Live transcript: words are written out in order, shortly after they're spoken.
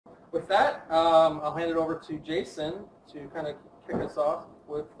with that, I'll hand it over to Jason to kind of kick us off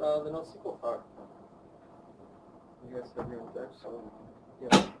with the NoSQL talk. You guys have your deck, so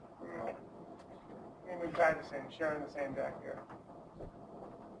yeah. And we practicing, sharing the same deck here.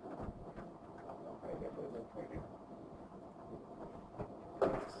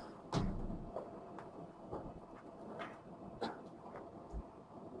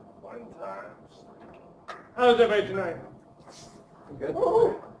 Fun times. How's everybody tonight? Good.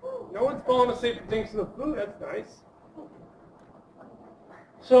 No one's falling asleep from thanks to the flu. That's nice.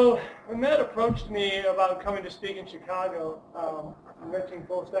 So when Matt approached me about coming to speak in Chicago, mentioning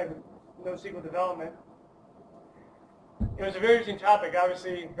full stack NoSQL development, it was a very interesting topic.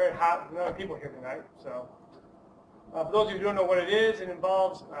 Obviously, very hot. There's a lot of people here tonight. So for those of you who don't know what it is, it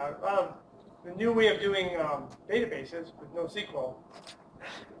involves a lot of the new way of doing databases with NoSQL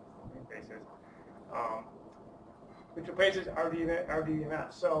databases, which replaces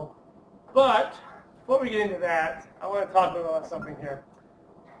RDBMS. So, but before we get into that, I want to talk about something here.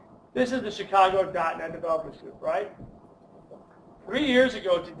 This is the Chicago .NET Developers Group, right? 3 years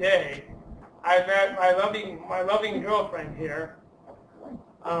ago today, I met my loving girlfriend here.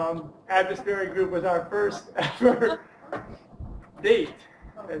 At this very group was our first ever date,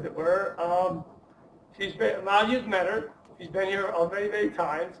 as it were. She's been, a lot of you've met her. She's been here many, many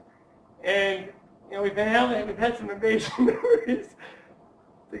times, and you know we've had some amazing memories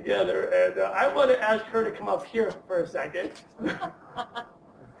together. And I want to ask her to come up here for a second.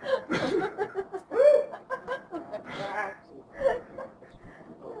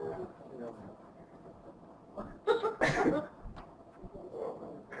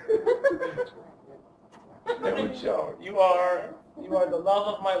 Let me show. You are the love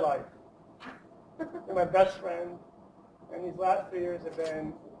of my life. You're my best friend, and these last 3 years have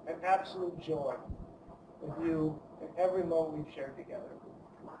been an absolute joy with you in every moment we've shared together.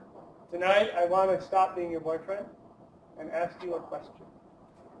 Tonight, I want to stop being your boyfriend and ask you a question.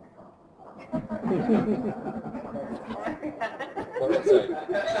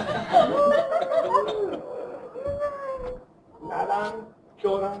 나랑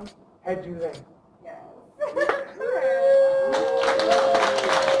결혼해줄래?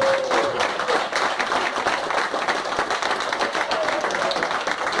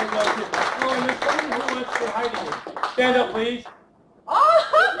 Stand up, please. Oh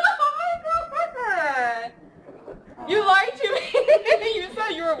my God! You lied to me. You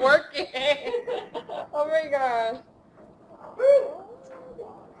said you were working. Oh my gosh.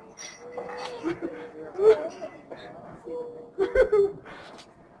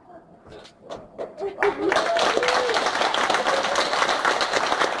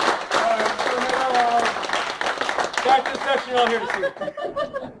 Back to the section all here to see.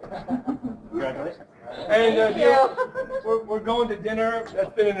 Congratulations. And we're going to dinner. That's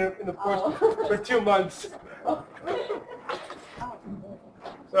been in the course for 2 months.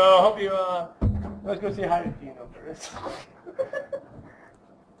 So I hope you, let's go say hi to Dino first.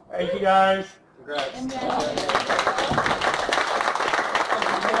 Thank you guys. Congrats.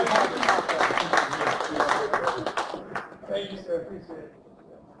 Thank you, sir. Appreciate it.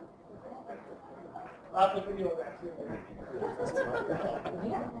 Lots of video of that too.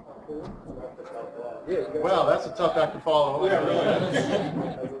 Well, that's a tough act to follow. Yeah, really.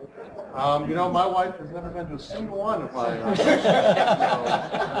 You know, my wife has never been to a single one of my.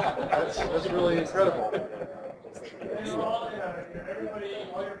 That's really incredible.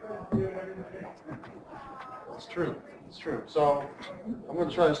 It's true. It's true. So I'm going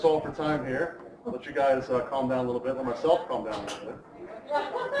to try to stall for time here. Let you guys calm down a little bit. Let myself calm down a little bit.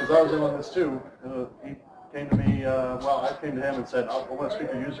 Because I was in on this too. He came to me, well, I came to him and said, I want to speak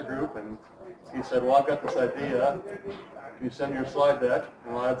to your user group. And he said, well, I've got this idea. Can you send me your slide deck?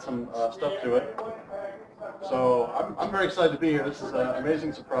 And I'll add some stuff to it. So I'm very excited to be here. This is an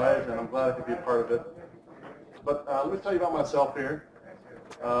amazing surprise, and I'm glad I could be a part of it. But let me tell you about myself here.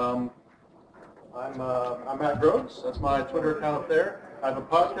 I'm Matt Groves. That's my Twitter account up there. I have a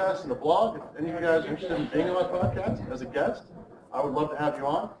podcast and a blog. If any of you guys are interested in being on my podcast as a guest, I would love to have you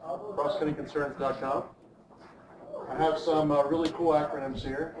on. crosscuttingconcerns.com. I have some really cool acronyms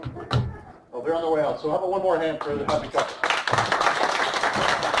here. Oh, they're on their way out. So how about one more hand for the happy couple?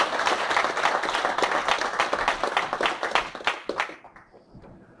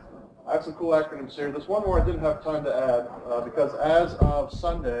 I have some cool acronyms here. There's one more I didn't have time to add because as of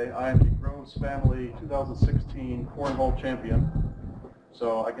Sunday, I am the Groves Family 2016 Cornhole Champion.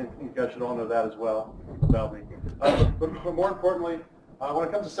 So I think you guys should all know that as well about me. But more importantly, when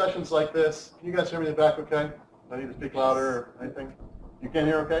it comes to sessions like this, can you guys hear me in the back okay? Do I need to speak louder or anything? You can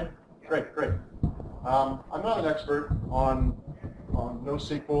hear okay? Great, great. I'm not an expert on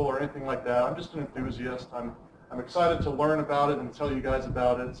NoSQL or anything like that. I'm just an enthusiast. I'm excited to learn about it and tell you guys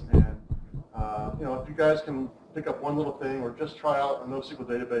about it. And if you guys can pick up one little thing or just try out a NoSQL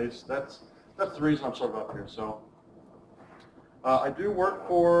database, that's the reason I'm sort of up here. So I do work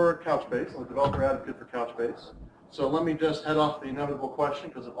for Couchbase. I'm a developer advocate for Couchbase. So let me just head off the inevitable question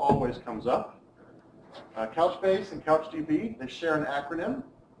because it always comes up. Couchbase and CouchDB, they share an acronym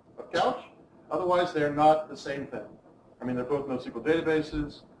of Couch. Otherwise, they're not the same thing. I mean, they're both NoSQL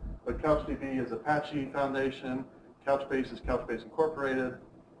databases, but CouchDB is Apache Foundation, Couchbase is Couchbase Incorporated,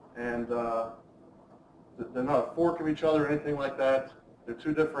 and they're not a fork of each other or anything like that. They're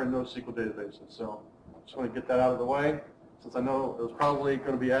two different NoSQL databases. So I just want to get that out of the way, since I know it was probably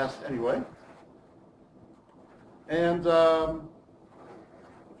going to be asked anyway. And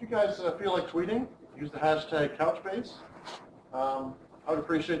if you guys feel like tweeting, use the hashtag Couchbase. I would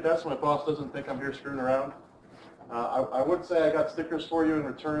appreciate that so my boss doesn't think I'm here screwing around. I would say I got stickers for you in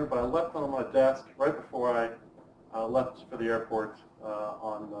return, but I left them on my desk right before I left for the airport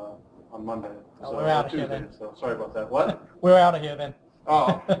on Monday. So we're out of here then. So sorry about that. What? We're out of here then.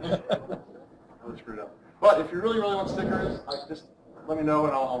 Oh. I was screwed up. But if you really, really want stickers, just let me know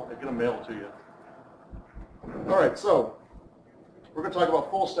and I'll get them mailed to you. All right, so we're going to talk about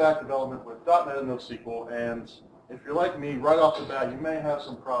full stack development with .NET and NoSQL. And if you're like me, right off the bat, you may have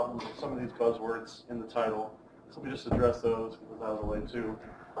some problems with some of these buzzwords in the title. So let me just address those, get those out of the way too.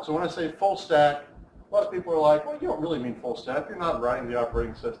 So when I say full stack, a lot of people are like, well, you don't really mean full stack. You're not writing the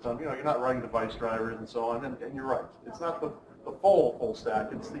operating system. You're not writing device drivers and so on. And you're right. It's not the full stack.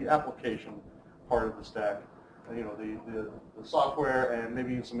 It's the application part of the stack. The software and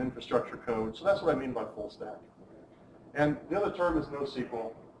maybe some infrastructure code. So that's what I mean by full stack. And the other term is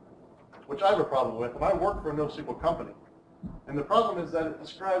NoSQL, which I have a problem with. And I work for a NoSQL company. And the problem is that it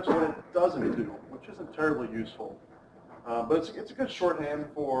describes what it doesn't do, which isn't terribly useful. But it's a good shorthand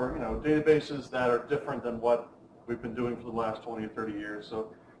for databases that are different than what we've been doing for the last 20 or 30 years.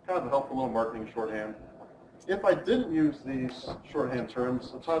 So kind of a helpful little marketing shorthand. If I didn't use these shorthand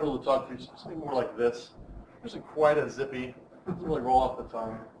terms, the title would talk to you something more like this. It isn't quite as zippy. It doesn't really roll off the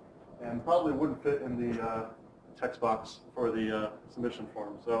tongue, and probably wouldn't fit in the text box for the submission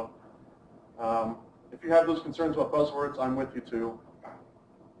form. So if you have those concerns about buzzwords, I'm with you too.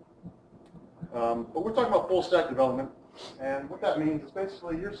 But we're talking about full stack development, and what that means is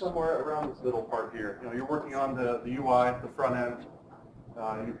basically you're somewhere around this middle part here. You're working on the UI, the front end.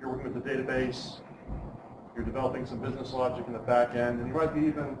 You're working with the database. You're developing some business logic in the back end, and you might be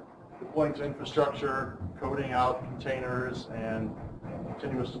even deploying to infrastructure, coding out containers and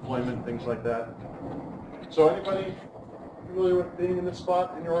continuous deployment, things like that. So anybody familiar with being in this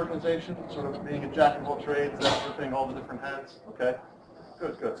spot in your organization, sort of being a jack of all trades, gripping all the different hats? Okay,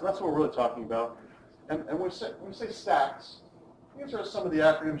 good. So that's what we're really talking about. And when we say stacks, these are some of the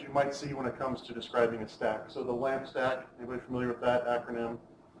acronyms you might see when it comes to describing a stack. So the LAMP stack, anybody familiar with that acronym?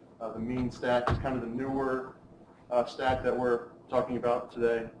 The mean stack is kind of the newer stack that we're talking about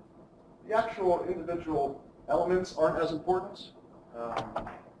today. The actual individual elements aren't as important.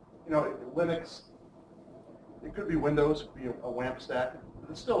 Linux, it could be Windows, it could be a WAMP stack.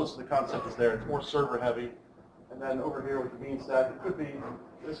 But still, the concept is there. It's more server heavy. And then over here with the mean stack, it could be,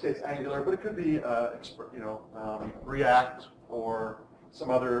 in this case, Angular, but it could be, React or some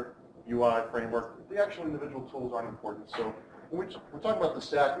other UI framework. The actual individual tools aren't important. So when we're talking about the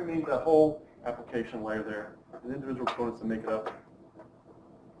stack, we mean that whole application layer there, and individual components that make it up.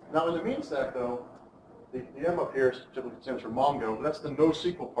 Now in the mean stack, though, the M up here typically stands for Mongo, but that's the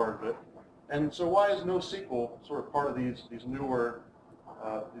NoSQL part of it. And so why is NoSQL sort of part of these newer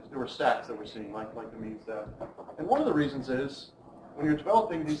stacks that we're seeing, like the mean stack? And one of the reasons is when you're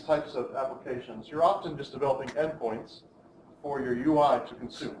developing these types of applications, you're often just developing endpoints for your UI to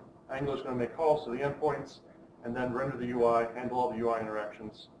consume. Angular is going to make calls to the endpoints and then render the UI, handle all the UI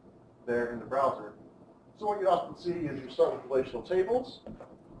interactions there in the browser. So what you often see is you start with relational tables,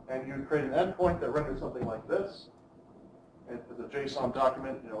 and you create an endpoint that renders something like this. And it's a JSON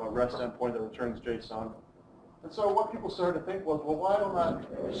document, a REST endpoint that returns JSON. And so what people started to think was, well, why don't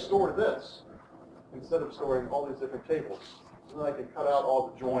I store this instead of storing all these different tables? So then I can cut out all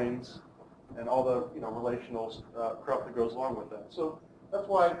the joins and all the relational crap that goes along with that. So that's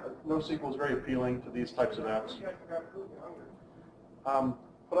why NoSQL is very appealing to these types of apps.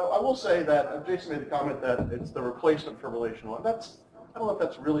 But I will say that Jason made the comment that it's the replacement for relational, and I don't know if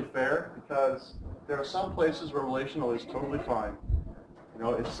that's really fair, because there are some places where relational is totally fine.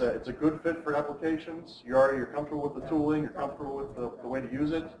 It's a good fit for applications. You're comfortable with the tooling. You're comfortable with the way to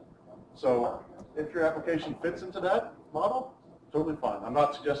use it. So if your application fits into that model, totally fine. I'm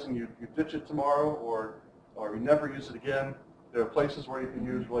not suggesting you ditch it tomorrow or you never use it again. There are places where you can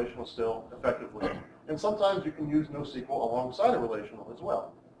use relational still effectively. And sometimes you can use NoSQL alongside a relational as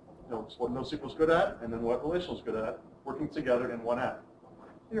well. You know, it's what NoSQL is good at and then what relational is good at, working together in one app.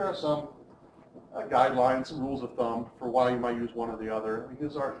 Here are some guidelines, some rules of thumb for why you might use one or the other. I mean,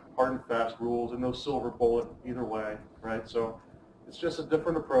 these aren't hard and fast rules and no silver bullet either way, right? So it's just a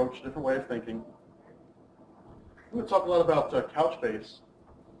different approach, different way of thinking. We're going to talk a lot about Couchbase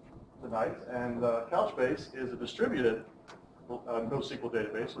tonight, and Couchbase is a distributed NoSQL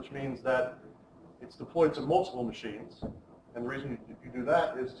database, which means that it's deployed to multiple machines. And the reason you do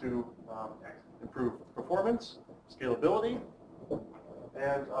that is to improve performance, scalability,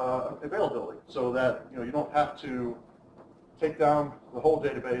 and availability, so that you don't have to take down the whole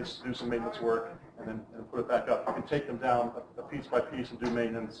database, do some maintenance work, and then put it back up. You can take them down a piece by piece and do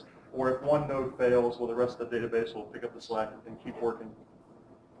maintenance. Or if one node fails, well, the rest of the database will pick up the slack and keep working.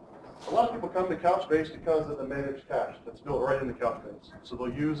 A lot of people come to Couchbase because of the managed cache that's built right into Couchbase. So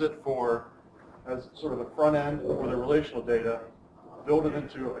they'll use it as sort of a front end for their relational data, build it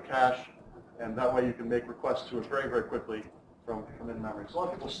into a cache, and that way you can make requests to it very, very quickly from in-memory. So a lot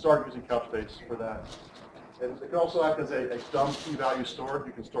of people start using Couchbase for that. And it can also act as a dumb key value store.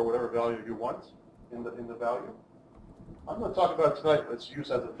 You can store whatever value you want in the value. I'm going to talk about tonight its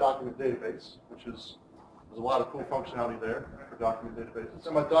use as a document database, there's a lot of cool functionality there for document databases.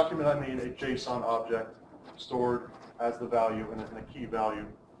 And by document, I mean a JSON object stored as the value in a key value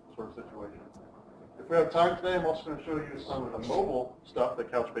sort of situation. If we have time today, I'm also going to show you some of the mobile stuff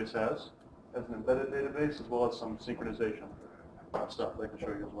that Couchbase has as an embedded database, as well as some synchronization stuff that I can show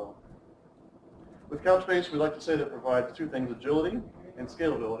you as well. With Couchbase, we like to say that it provides two things, agility and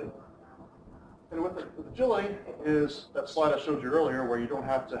scalability. And with agility is that slide I showed you earlier where you don't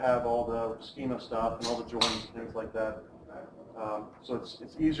have to have all the schema stuff and all the joins and things like that. So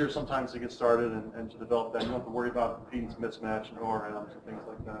it's easier sometimes to get started and to develop that. You don't have to worry about impedance mismatch and ORMs and things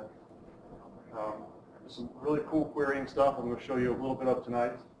like that. There's some really cool querying stuff I'm going to show you a little bit of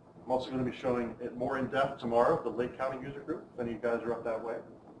tonight. I'm also going to be showing it more in depth tomorrow, the Lake County user group, if any of you guys are up that way.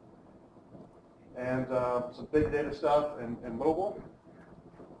 And some big data stuff and mobile.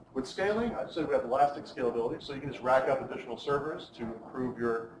 With scaling, I said we have elastic scalability, so you can just rack up additional servers to improve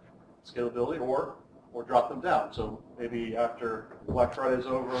your scalability or drop them down. So maybe after Black Friday is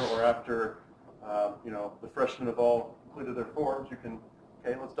over or after the freshmen have all completed their forms, you can,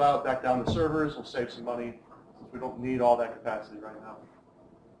 okay, let's dial it back down the servers, we'll save some money since we don't need all that capacity right now.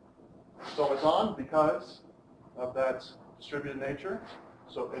 So it's on because of that distributed nature.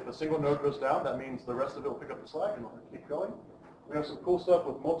 So if a single node goes down, that means the rest of it will pick up the slack and it'll keep going. We have some cool stuff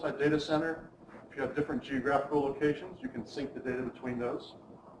with multi-data center. If you have different geographical locations, you can sync the data between those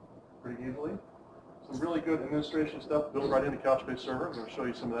pretty easily. Some really good administration stuff built right into Couchbase Server. I'm going to show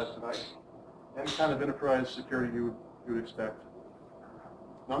you some of that tonight. And the kind of enterprise security you would expect.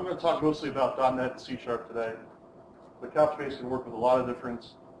 Now I'm going to talk mostly about .NET and C# today. But Couchbase can work with a lot of different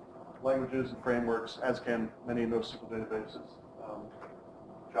languages and frameworks, as can many NoSQL databases.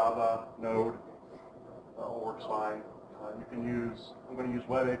 Java, Node, all works fine. I'm going to use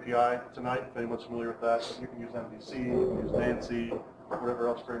Web API tonight, if anyone's familiar with that. You can use MVC, you can use Nancy, whatever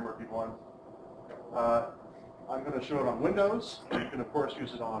else framework you want. I'm going to show it on Windows. You can, of course,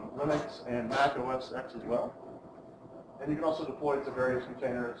 use it on Linux and Mac OS X as well. And you can also deploy it to various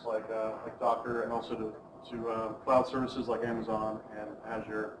containers like Docker and also to cloud services like Amazon and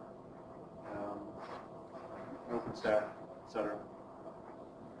Azure, OpenStack, etc.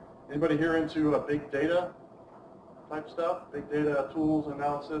 Anybody here into big data type stuff, big data tools,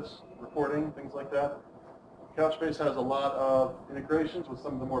 analysis, reporting, things like that? Couchbase has a lot of integrations with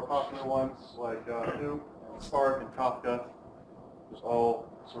some of the more popular ones like Hadoop, and Spark, and Kafka. There's all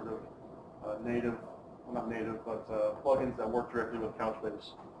sort of native, well not native, but plugins that work directly with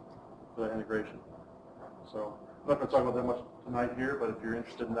Couchbase for that integration. So I'm not going to talk about that much tonight here, but if you're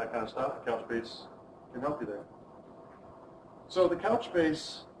interested in that kind of stuff, Couchbase can help you there. So the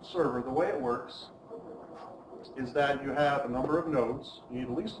Couchbase server, the way it works is that you have a number of nodes. You need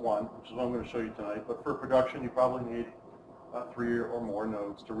at least one, which is what I'm going to show you tonight. But for production, you probably need 3 or more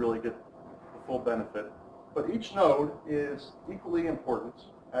nodes to really get the full benefit. But each node is equally important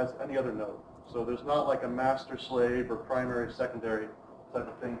as any other node. So there's not like a master-slave or primary, secondary type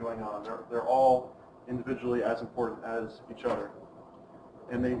of thing going on. They're all individually as important as each other.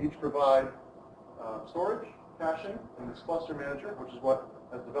 And they each provide storage, caching, and this cluster manager, which is what,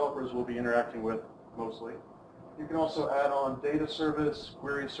 as developers, we'll be interacting with mostly. You can also add on data service,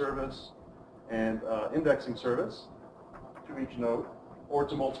 query service, and indexing service to each node or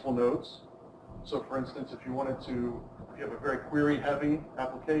to multiple nodes. So for instance, if you have a very query-heavy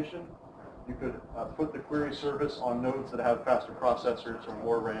application, You could put the query service on nodes that have faster processors or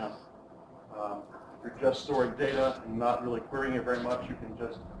more RAM. If you're just storing data and not really querying it very much, you can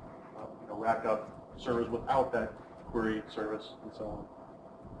just rack up servers without that query service and so on.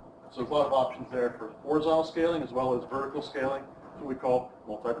 So there's a lot of options there for horizontal scaling as well as vertical scaling, what we call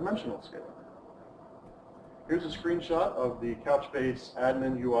multidimensional scaling. Here's a screenshot of the Couchbase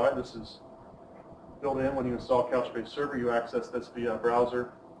admin UI. This is built in when you install Couchbase Server. You access this via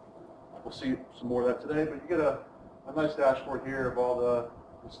browser. We'll see some more of that today, but you get a nice dashboard here of all the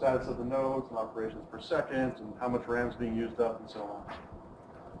status of the nodes and operations per second and how much RAM is being used up and so on.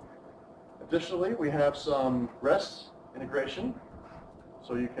 Additionally, we have some REST integration,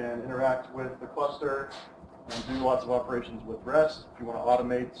 so you can interact with the cluster and do lots of operations with REST if you want to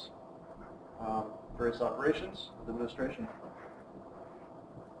automate various operations with administration.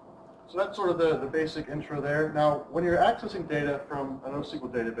 So that's sort of the basic intro there. Now, when you're accessing data from a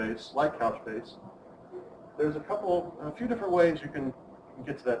NoSQL database like Couchbase, there's a few different ways you can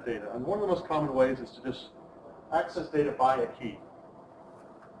get to that data. And one of the most common ways is to just access data by a key.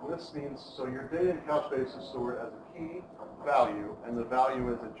 And this means, so your data in Couchbase is stored as a key value, and the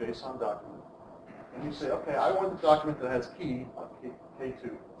value is a JSON document. And you say, okay, I want the document that has key of K2.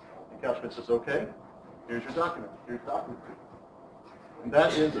 And Couchbase says, okay, here's your document. Here's document 2. And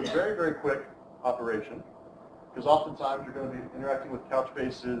that is a very, very quick operation, because oftentimes you're going to be interacting with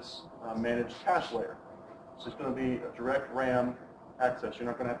Couchbase's managed cache layer. So it's going to be a direct RAM access. You're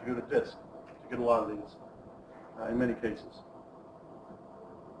not going to have to go to disk to get a lot of these in many cases.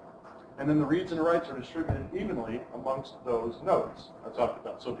 And then the reads and writes are distributed evenly amongst those nodes I talked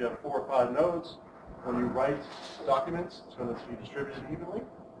about. So if you have 4 or 5 nodes, when you write documents, it's going to be distributed evenly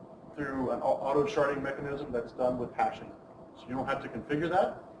through an auto-sharding mechanism that's done with hashing. So you don't have to configure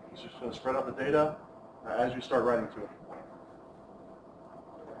that. It's just going to spread out the data as you start writing to it.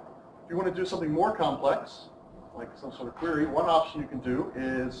 If you want to do something more complex, like some sort of query, one option you can do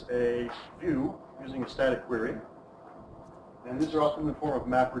is a view using a static query. And these are often in the form of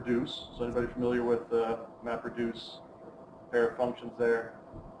MapReduce. So anybody familiar with MapReduce pair of functions there?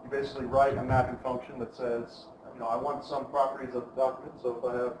 You basically write a mapping function that says, I want some properties of the document. So if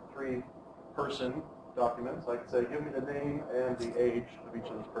I have 3 person documents, I can say, give me the name and the age of each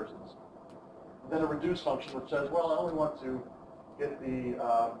of those persons. And then a reduce function which says, well, I only want to get the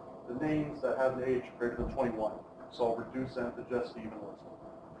names that have the age greater than 21. So I'll reduce them to just the even list.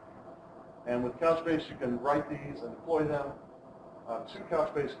 And with Couchbase, you can write these and deploy them to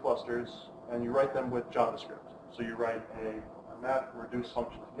Couchbase clusters, and you write them with JavaScript. So you write a map and reduce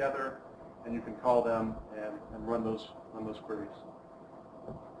function together, and you can call them and run those queries.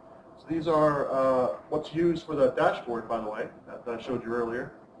 So these are what's used for the dashboard, by the way, that I showed you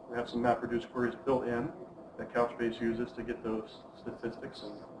earlier. We have some MapReduce queries built in that Couchbase uses to get those statistics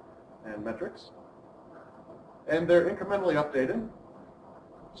and metrics. And they're incrementally updated.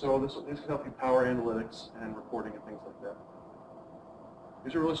 So this can help you power analytics and reporting and things like that.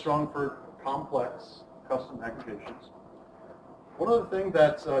 These are really strong for complex custom aggregations. One other thing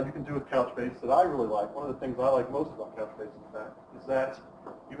that you can do with Couchbase that I really like, one of the things I like most about Couchbase, in fact, is that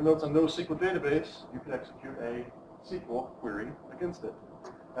even though it's a NoSQL database, you can execute a SQL query against it.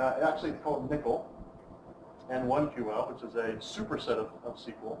 Actually, it's called NQL, N1QL, which is a superset of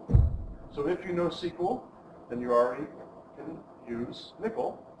SQL. So if you know SQL, then you already can use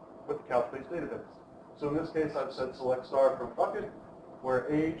NQL with the Couchbase database. So in this case, I've said select star from bucket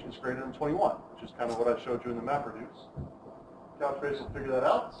where age is greater than 21, which is kind of what I showed you in the MapReduce. Couchbase will figure that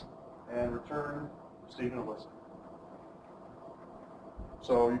out and return Stephen a list.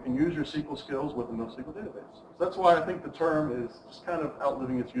 So you can use your SQL skills with a NoSQL database. So that's why I think the term is just kind of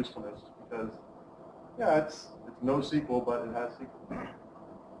outliving its usefulness, because, yeah, it's NoSQL, but it has SQL.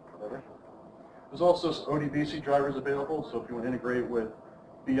 Whatever. There's also ODBC drivers available, so if you want to integrate with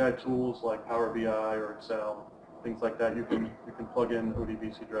BI tools like Power BI or Excel, things like that, you can plug in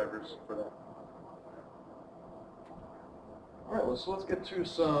ODBC drivers for that. All right, so let's get to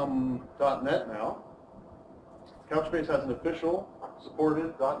some .NET now. Couchbase has an official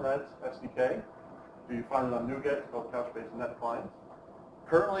supported .NET SDK. You find it on NuGet. It's called Couchbase Net Client.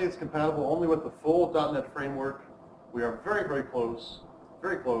 Currently, it's compatible only with the full .NET framework. We are very, very close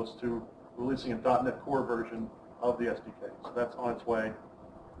to releasing a .NET Core version of the SDK. So that's on its way.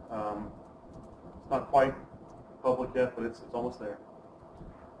 It's not quite public yet, but it's almost there.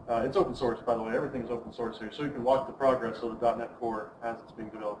 It's open source, by the way. Everything's open source here, so you can watch the progress of the .NET Core as it's being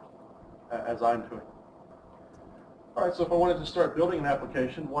developed, as I'm doing. All right, so if I wanted to start building an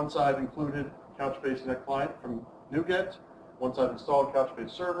application, once I've included Couchbase Net Client from NuGet, once I've installed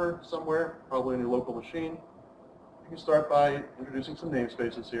Couchbase Server somewhere, probably on your local machine, you you start by introducing some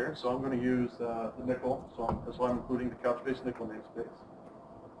namespaces here. So I'm going to use the nickel, so that's why I'm including the Couchbase nickel namespace.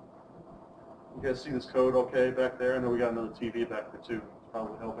 You guys see this code okay back there? I know we got another TV back there too. It's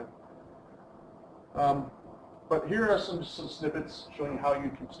probably helping. But here are some snippets showing how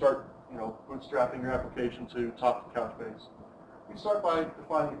you can start, bootstrapping your application to talk to Couchbase. You start by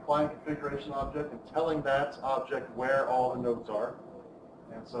defining a client configuration object and telling that object where all the nodes are.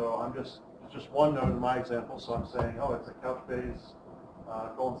 And so it's just one node in my example, so I'm saying, oh, it's a Couchbase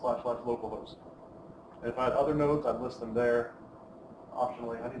 //localhost. And if I had other nodes, I'd list them there.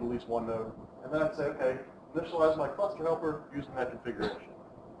 Optionally, I need at least one node. And then I'd say, okay, initialize my cluster helper using that configuration.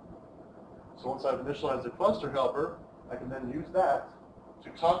 So once I've initialized the cluster helper, I can then use that to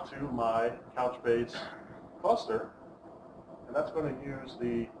talk to my Couchbase cluster. And that's going to use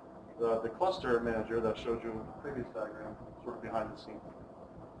the cluster manager that I showed you in the previous diagram, sort of behind the scenes.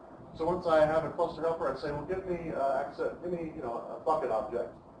 So once I have a cluster helper, I say, well, give me a bucket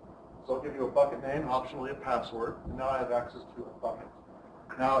object. So I'll give you a bucket name, optionally a password, and now I have access to a bucket.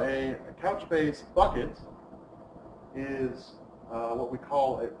 Now a Couchbase bucket is what we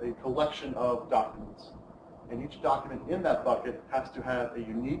call a collection of documents. And each document in that bucket has to have a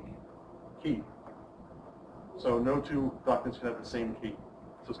unique key. So no two documents can have the same key.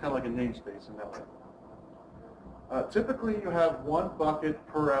 So it's kind of like a namespace in that way. Typically, you have one bucket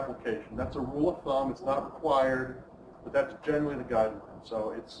per application. That's a rule of thumb. It's not required, but that's generally the guideline.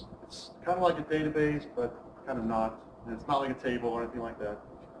 So it's kind of like a database, but kind of not. And it's not like a table or anything like that.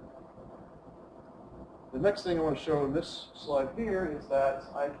 The next thing I want to show in this slide here is that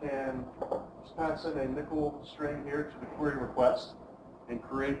I can just pass in a nickel string here to the query request and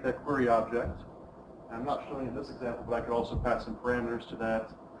create that query object. And I'm not showing in this example, but I could also pass some parameters to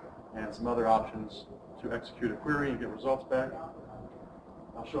that and some other options to execute a query and get results back.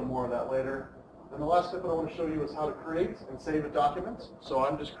 I'll show more of that later. And the last step that I want to show you is how to create and save a document. So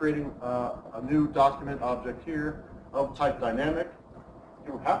I'm just creating a new document object here of type dynamic.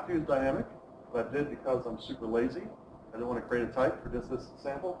 You don't have to use dynamic, but I did because I'm super lazy. I didn't want to create a type for just this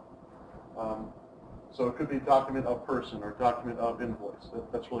sample. So it could be document of person or document of invoice.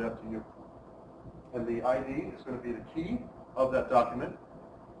 That's really up to you. And the ID is going to be the key of that document.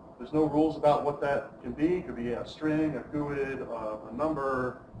 There's no rules about what that can be. It could be a string, a GUID, a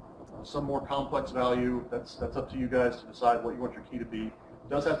number, some more complex value. That's up to you guys to decide what you want your key to be. It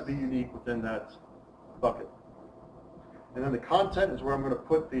does have to be unique within that bucket. And then the content is where I'm going to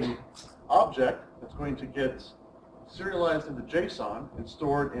put the object that's going to get serialized into JSON and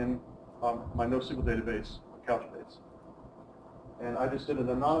stored in my NoSQL database, Couchbase. And I just did an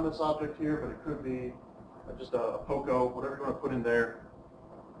anonymous object here, but it could be just a POCO, whatever you want to put in there.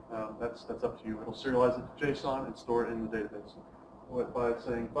 That's up to you. It'll serialize it to JSON and store it in the database. By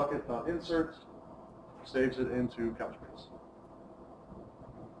saying bucket.insert, saves it into Couchbase.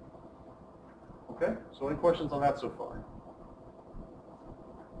 Okay, so any questions on that so far?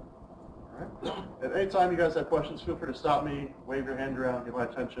 All right. At any time you guys have questions, feel free to stop me, wave your hand around, get my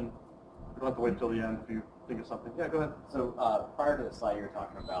attention. You don't have to wait till the end if you think of something. Yeah, go ahead. So prior to the slide, you were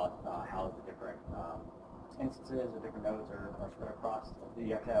talking about how the different instances or different nodes are spread across. Do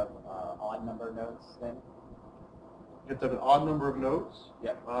you have to have odd number of nodes then? You have to have an odd number of nodes?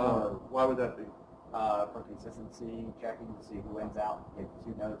 Yep. Why would that be? For consistency checking to see who wins out. If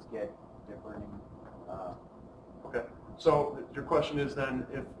two nodes get differing. Okay. So your question is then,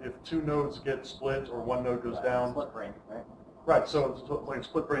 if two nodes get split or one node goes down? Split brain, right? Right, so it's like a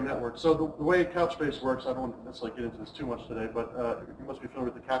split brain network. So the way Couchbase works, I don't want to necessarily get into this too much today, but you must be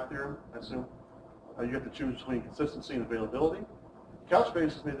familiar with the CAP theorem, I assume. You have to choose between consistency and availability.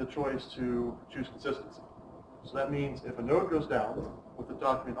 Couchbase has made the choice to choose consistency. So that means if a node goes down with a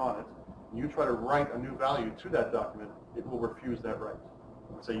document on it, and you try to write a new value to that document, it will refuse that right.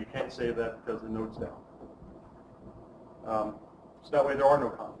 And say you can't save that because the node's down. So that way there are no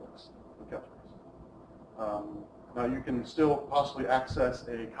conflicts with Couchbase. Now you can still possibly access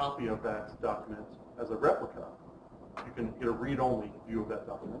a copy of that document as a replica. You can get a read-only view of that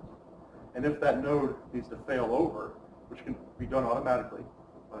document. And if that node needs to fail over, which can be done automatically,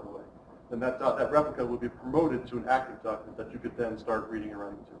 by the way, then that replica will be promoted to an active document that you could then start reading and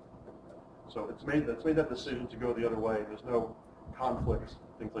writing to. So it's made that decision to go the other way. There's no conflicts,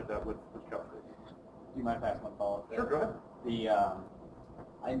 things like that with Couchbase. Do you mind if I ask one follow-up there? Sure, go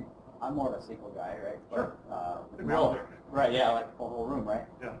ahead. I'm more of a SQL guy, right? Sure. But, we all do. Right, yeah, like the whole room, right?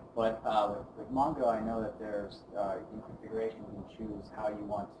 Yeah. But with Mongo, I know that there's in configuration you can choose how you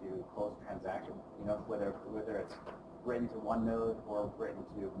want to close a transaction. You know, whether it's written to one node or written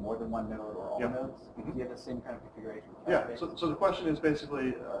to more than one node or all nodes. Mm-hmm. Do you have the same kind of configuration? Yeah. So the question is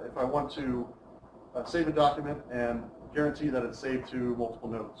basically if I want to save a document and guarantee that it's saved to multiple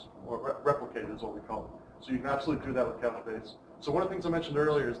nodes, or replicated is what we call it. So you can absolutely do that with Couchbase. So one of the things I mentioned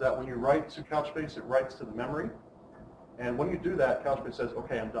earlier is that when you write to Couchbase, it writes to the memory. And when you do that, Couchbase says,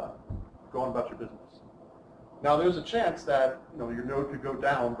 okay, I'm done. Go on about your business. Now there's a chance that your node could go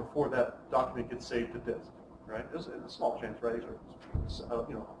down before that document gets saved to disk, right? There's a small chance, right? Or,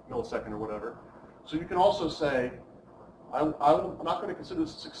 millisecond or whatever. So you can also say, I'm not going to consider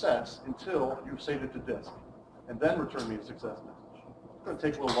this a success until you've saved it to disk, and then return me a success message. It's going to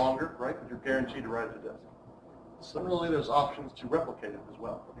take a little longer, right? But you're guaranteed to write it to disk. Similarly, there's options to replicate it as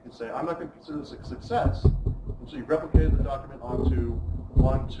well. You can say, I'm not going to consider this a success until you've replicated the document onto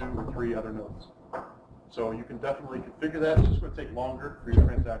 1, 2, or 3 other nodes. So you can definitely configure that. It's just going to take longer for your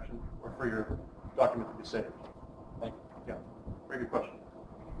transaction or for your document to be saved. Thank you. Yeah, very good question.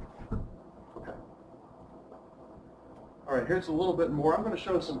 Okay. All right, here's a little bit more. I'm going to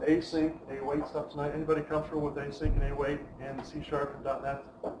show some async, await stuff tonight. Anybody comfortable with async and await in C# and .NET?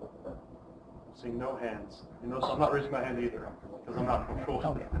 Seeing no hands. So I'm not raising my hand either because I'm not comfortable.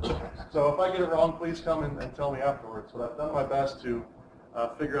 So if I get it wrong, please come and tell me afterwards. But I've done my best to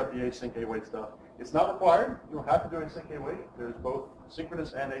figure out the async await stuff. It's not required. You don't have to do async await. There's both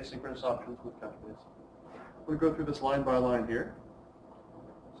synchronous and asynchronous options with Couchbase. I'm going to go through this line by line here.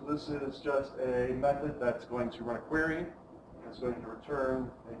 So this is just a method that's going to run a query. It's going to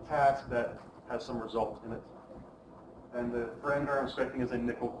return a task that has some result in it. And the parameter I'm expecting is a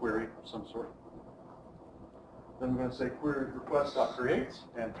nickel query of some sort. Then I'm going to say query request.create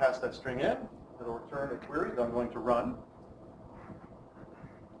and pass that string in. It'll return a query that I'm going to run.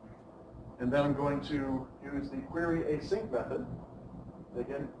 And then I'm going to use the query async method.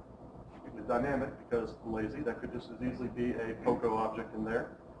 Again, dynamic because I'm lazy. That could just as easily be a POCO object in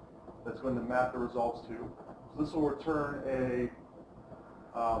there that's going to map the results to. So this will return a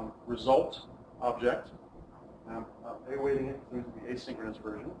result object. I'm awaiting it through the asynchronous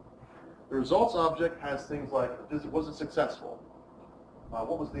version. The results object has things like, was it successful?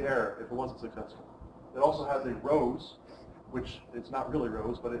 What was the error if it wasn't successful? It also has a rows, which it's not really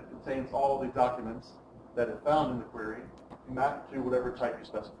rows, but it contains all the documents that it found in the query mapped to whatever type you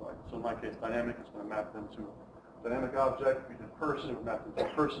specified. So in my case, dynamic is going to map them to a dynamic object. If we did person, it would map them to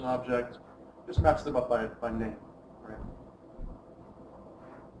a person object. Just maps them up by name, right?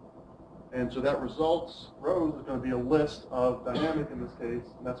 And so that results rows is going to be a list of dynamic in this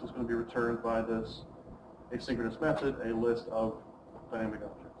case, and that's what's going to be returned by this asynchronous method, a list of dynamic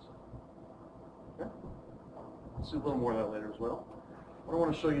objects. Okay? We'll see a little more of that later as well. What I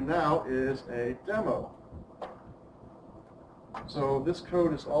want to show you now is a demo. So this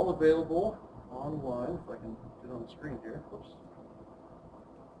code is all available online, if I can get on the screen here. Oops.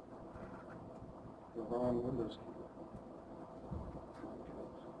 The wrong Windows key.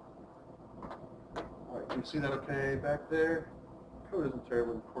 All right, can you see that okay back there? Code isn't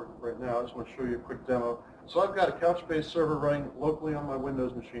terribly important right now. I just want to show you a quick demo. So I've got a Couchbase server running locally on my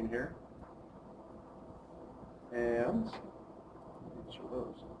Windows machine here. And each of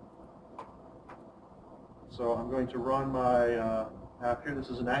those. So I'm going to run my app here. This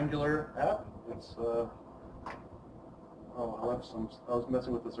is an Angular app. It's I was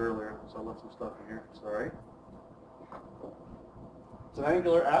messing with this earlier, so I left some stuff in here. Sorry. It's an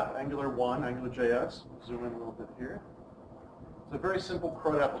Angular app, Angular 1, AngularJS. Zoom in a little bit here. It's a very simple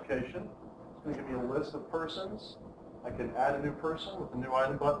CRUD application. It's going to give me a list of persons. I can add a new person with the new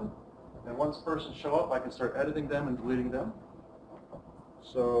item button. And once persons show up, I can start editing them and deleting them.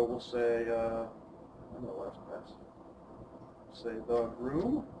 So we'll say, I'm the last pass. Say the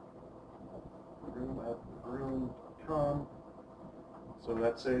room at room.com. So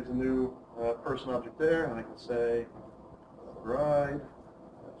that saves a new person object there, and I can say bride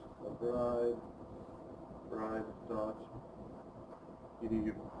dot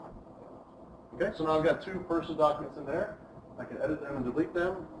edu. Okay, so now I've got 2 person documents in there. I can edit them and delete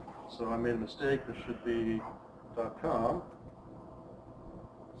them. So I made a mistake. This should be .com.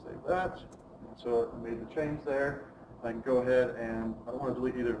 Save that. And so I made the change there. I can go ahead and I don't want to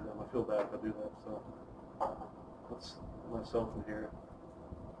delete either of them. I feel bad if I do that. So let's put myself in here.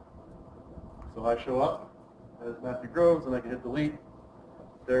 So I show up as Matthew Groves, and I can hit delete.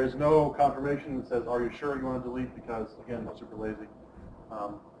 There is no confirmation that says, are you sure you want to delete? Because, again, I'm super lazy.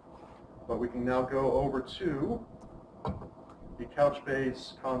 But we can now go over to the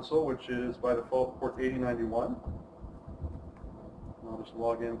Couchbase console, which is by default port 8091. I'll just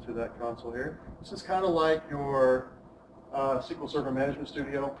log into that console here. This is kind of like your SQL Server Management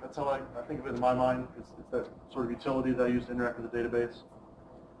Studio. That's how I think of it in my mind. It's that sort of utility that I use to interact with the database.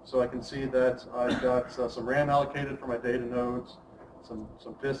 So I can see that I've got some RAM allocated for my data nodes, some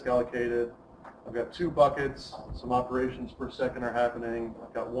disk allocated. I've got 2 buckets, some operations per second are happening.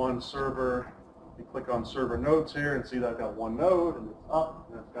 I've got 1 server. You click on server nodes here and see that I've got 1 node and it's up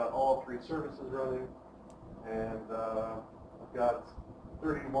and it's got all 3 services running. And I've got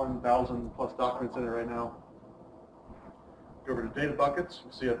 31,000 plus documents in it right now. Go over to data buckets.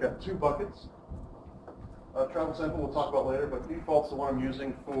 You see I've got 2 buckets. Travel sample we'll talk about later, but default's the one I'm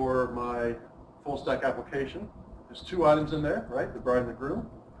using for my full stack application. There's 2 items in there, right? The bride and the groom.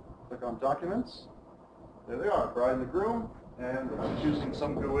 Click on documents. There they are, bride and the groom, and I'm choosing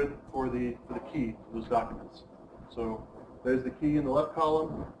some GUID for the key to those documents. So there's the key in the left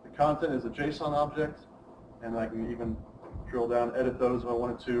column. The content is a JSON object, and I can even drill down, edit those if I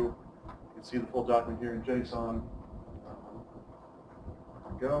wanted to. You can see the full document here in JSON.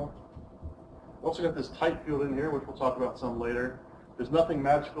 There we go. We've also got this type field in here, which we'll talk about some later. There's nothing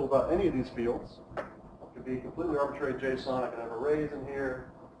magical about any of these fields. It could be completely arbitrary JSON. I can have arrays in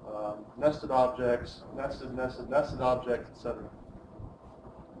here, nested objects, nested objects, etc.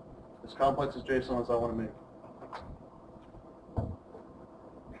 As complex as JSON as I want to make.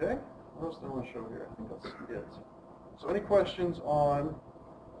 Okay, what else do I want to show here? I think that's it. So any questions on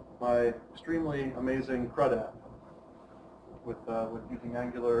my extremely amazing CRUD app with using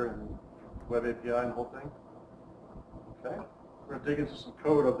Angular and Web API and the whole thing? Okay, we're going to dig into some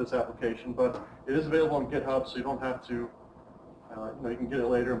code of this application, but it is available on GitHub, so you don't have to, you can get it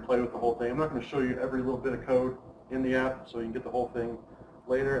later and play with the whole thing. I'm not going to show you every little bit of code in the app, so you can get the whole thing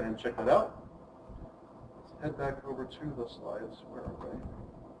later and check that out. Let's head back over to the slides. Where are they?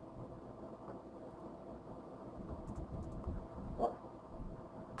 Oh.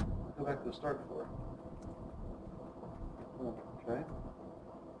 Go back to the start floor. Okay.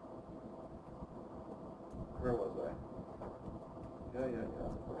 Where was I? Yeah.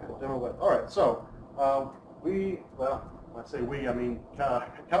 Okay, demo web. All right, so when I say we, I mean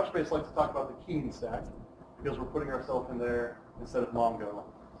Couchbase likes to talk about the Keen stack because we're putting ourselves in there instead of Mongo,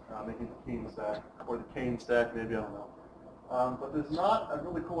 making the Keen stack, or the Kane stack, maybe, I don't know. But there's not a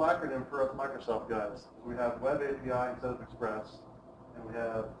really cool acronym for us Microsoft guys. We have Web API instead of Express, and we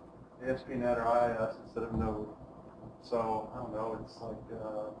have ASP.NET or IIS instead of Node. So, I don't know, it's like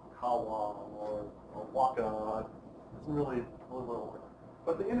Kawa or Waka. It's really a little work.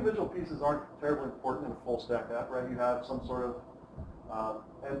 But the individual pieces aren't terribly important in a full stack app, right? You have some sort of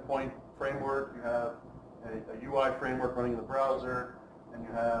endpoint framework, you have a UI framework running in the browser, and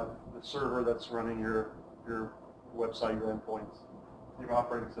you have the server that's running your website, your endpoints, your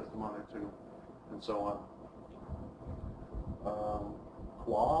operating system on there too, and so on.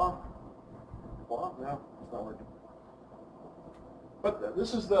 Claw? No, it's not working. But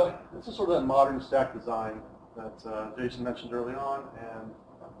this is sort of that modern stack design that Jason mentioned early on, and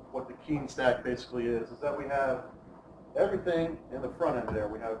what the Keen stack basically is that we have everything in the front end there.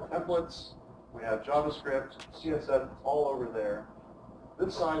 We have templates, we have JavaScript, CSS, it's all over there.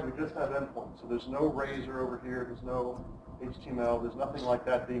 This side, we just have endpoints, so there's no Razor over here, there's no HTML, there's nothing like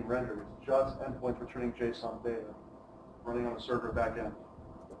that being rendered. It's just endpoints returning JSON data running on a server back end.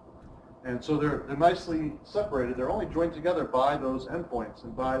 And so they're nicely separated. They're only joined together by those endpoints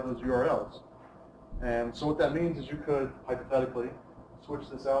and by those URLs. And so what that means is you could, hypothetically, switch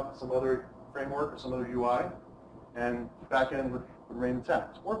this out to some other framework or some other UI, and backend would remain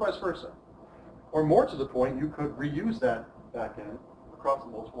intact, or vice versa. Or more to the point, you could reuse that backend across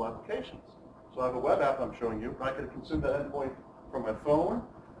multiple applications. So I have a web app I'm showing you, but I could consume that endpoint from my phone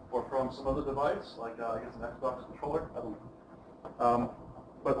or from some other device, like I guess an Xbox controller. I don't know.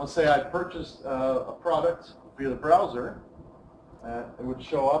 But let's say I purchased a product via the browser, it would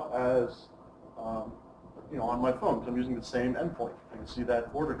show up as on my phone, because I'm using the same endpoint. I can see that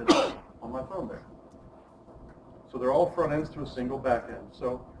order history on my phone there. So they're all front ends to a single back end.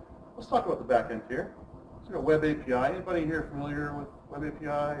 So let's talk about the back end here. So Web API. Anybody here familiar with Web API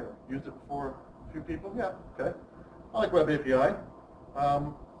or used it before? A few people? Yeah, okay. I like Web API.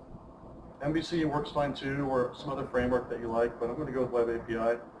 MVC works fine too, or some other framework that you like, but I'm going to go with Web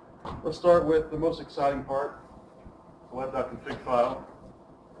API. Let's start with the most exciting part, the web.config file.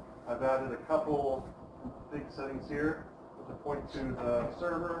 I've added a couple big settings here to point to the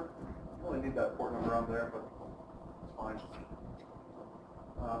server. You don't really need that port number on there, but it's fine.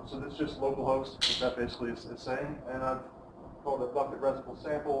 So this is just localhost, what that basically is saying, and I've called it bucket RESTful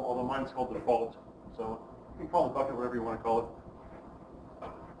sample, although mine's called default. So you can call the bucket whatever you want to call it.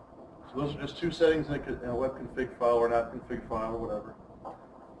 So those are just 2 settings in a web config file or not config file or whatever.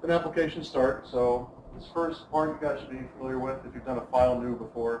 Then application start. So this first part you guys should be familiar with if you've done a file new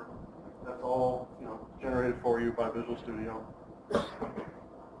before. That's all generated for you by Visual Studio,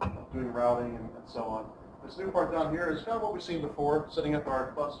 doing routing and so on. This new part down here is kind of what we've seen before, setting up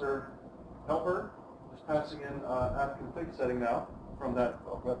our cluster, helper is passing in app config setting now from that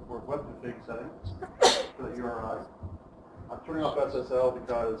web config setting for the URI. I'm turning off SSL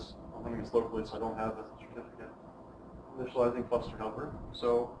because I'm running this locally, so I don't have a certificate. Initializing cluster helper,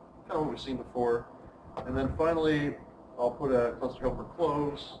 so kind of what we've seen before. And then finally, I'll put a cluster helper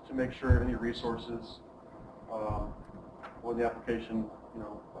close to make sure any resources when the application,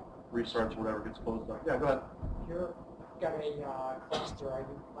 restarts or whatever gets closed up. Yeah, go ahead. You've got a cluster. Are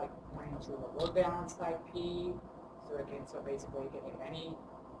you like pointing to a load balanced IP, so basically you can hit any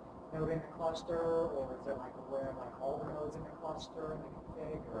node in the cluster, or is it like aware of like all the nodes in the cluster and the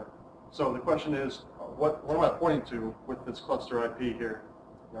config? Or? So the question is, what am I pointing to with this cluster IP here,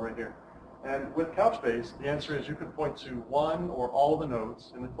 right here? And with Couchbase, the answer is you could point to one or all of the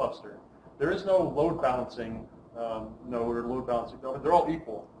nodes in the cluster. There is no load balancing node or load balancing node. They're all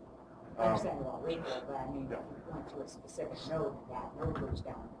equal. I understand they're all equal, but I mean, if you point to a specific node and that node goes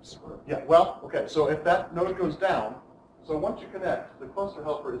down, you're screwed. Yeah, well, okay, so if that node goes down, so once you connect, the cluster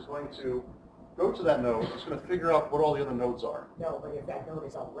helper is going to go to that node. It's going to figure out what all the other nodes are. No, but if that node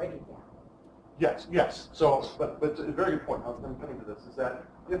is already down. Yes. So, but it's a very good point. I'm coming to this, is that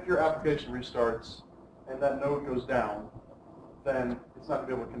if your application restarts and that node goes down, then it's not going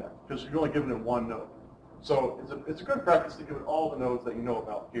to be able to connect because you're only giving it one node. So it's a good practice to give it all the nodes that you know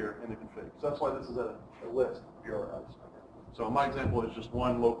about here in the config. So that's why this is a list of URIs. So my example is just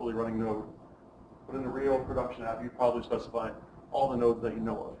one locally running node. But in the real production app, you probably specify all the nodes that you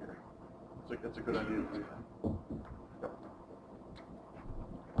know of here. It's a good idea to do that. Yep.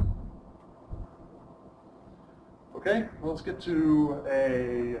 Okay, well, let's get to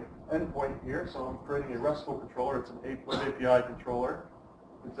a endpoint here. So I'm creating a RESTful controller. It's an web API controller.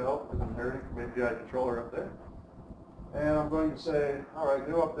 Itself is inheriting from API controller up there. And I'm going to say, all right,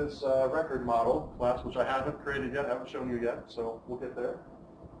 new up this record model class, which I haven't created yet, haven't shown you yet, so we'll get there.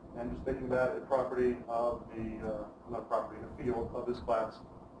 And just making that a property of a field of this class.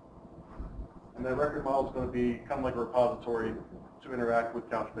 And that record model is going to be kind of like a repository to interact with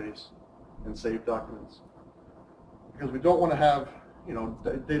Couchbase and save documents. Because we don't want to have,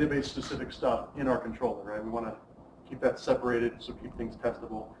 database-specific stuff in our controller, right? We want to keep that separated, so keep things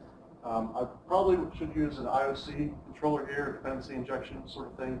testable. I probably should use an IOC controller here, dependency injection sort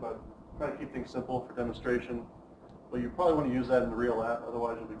of thing, but try to keep things simple for demonstration. But you probably want to use that in the real app,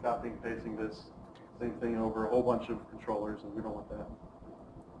 otherwise you'll be copying and pasting this same thing over a whole bunch of controllers, and we don't want that.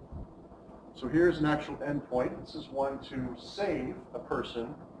 So here's an actual endpoint. This is one to save a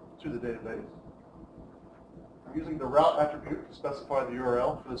person to the database. I'm using the route attribute to specify the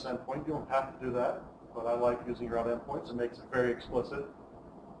URL for this endpoint. You don't have to do that, but I like using route endpoints. It makes it very explicit.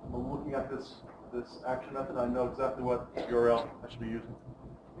 I'm looking at this action method. I know exactly what URL I should be using.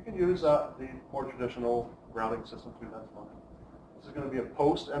 You can use the more traditional routing system too. That's fine. This is going to be a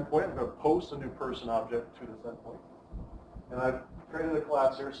post endpoint. I'm going to post a new person object to this endpoint. And I've created a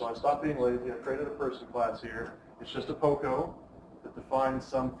class here, so I stopped being lazy. I created a person class here. It's just a POCO that defines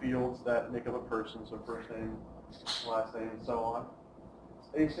some fields that make up a person, so first name, last name, and so on.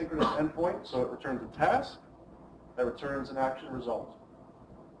 It's asynchronous endpoint, so it returns a task that returns an action result.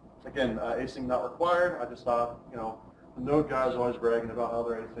 Again, async not required. I just thought, the node guys are always bragging about how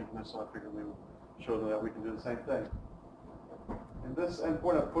they're asynchronous, so I figured we would show them that we can do the same thing. In this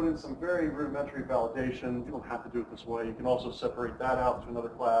endpoint, I've put in some very rudimentary validation. You don't have to do it this way. You can also separate that out to another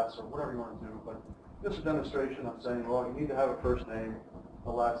class or whatever you want to do. But this is a demonstration. I'm saying, well, you need to have a first name,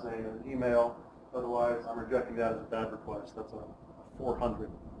 a last name, and an email. Otherwise, I'm rejecting that as a bad request. That's a 400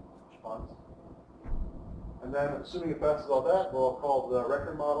 response. And then, assuming it passes all that, we'll call the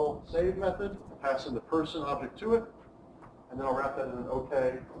record model save method, pass in the person object to it, and then I'll wrap that in an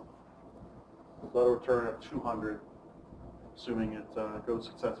OK. That'll return at 200, assuming it goes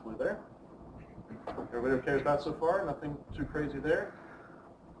successfully there. Everybody okay with that so far? Nothing too crazy there?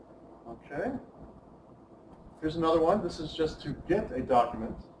 Okay. Here's another one. This is just to get a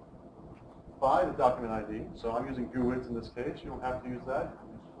document by the document ID. So I'm using GUID in this case. You don't have to use that. You can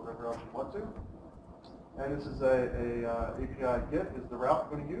use whatever else you want to. And this is a API get is the route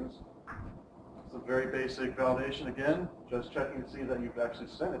I'm going to use. It's a very basic validation again, just checking to see that you've actually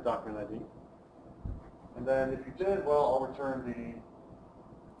sent a document ID. And then if you did, well, I'll return the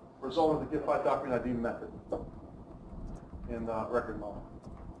result of the get by document ID method in the record model.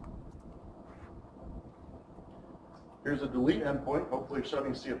 Here's a delete endpoint. Hopefully you're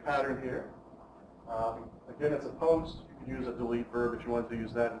starting to see a pattern here. Again, it's a post. You could use a delete verb if you wanted to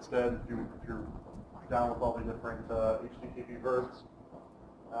use that instead, if you're down with all the different HTTP verbs.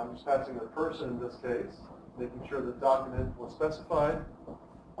 I'm just passing the person in this case, making sure the document was specified.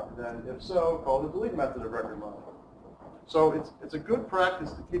 And then if so, call the delete method of record model. So it's a good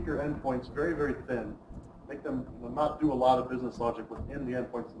practice to keep your endpoints very, very thin. Make them not do a lot of business logic within the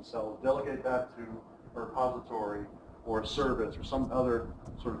endpoints themselves. Delegate that to a repository or a service or some other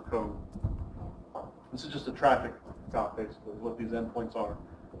sort of code. This is just a traffic cop, basically, what these endpoints are.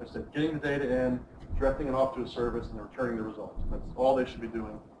 It's getting the data in, directing it off to a service, and then returning the results. That's all they should be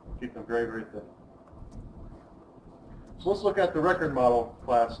doing. Keep them very, very thin. So let's look at the record model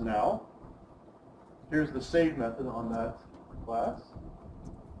class now. Here's the save method on that class.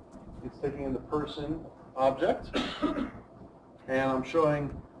 It's taking in the person object, and I'm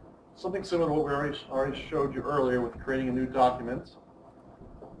showing something similar to what we already showed you earlier with creating a new document.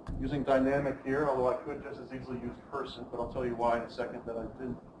 Using dynamic here, although I could just as easily use person, but I'll tell you why in a second that I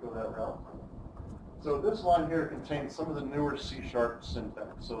didn't go that route. So this line here contains some of the newer C# syntax.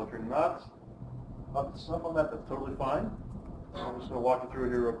 So if you're not up to snuff on that, that's totally fine. I'm just going to walk you through it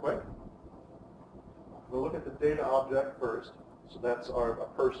here real quick. We'll look at the data object first. So that's a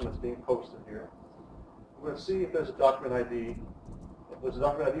person that's being posted here. I'm going to see if there's a document ID. If there's a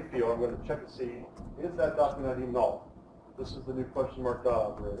document ID field, I'm going to check to see, is that document ID null? This is the new question mark dot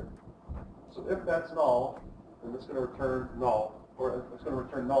operator. So if that's null, then it's going to return null, or it's going to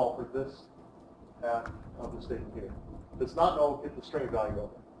return null for this half of the statement here. If it's not null, get the string value of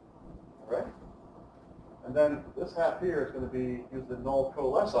it. All right? And then this half here is going to be use the null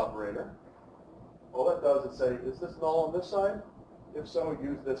coalesce operator. All that does is say, is this null on this side? If so,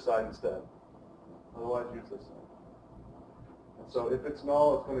 use this side instead. Otherwise, use this side. And so if it's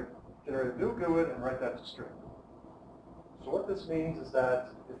null, it's going to generate a new GUID and write that to string. So what this means is that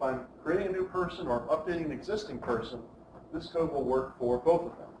if I'm creating a new person or updating an existing person, this code will work for both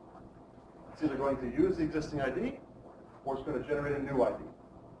of them. It's either going to use the existing ID or it's going to generate a new ID.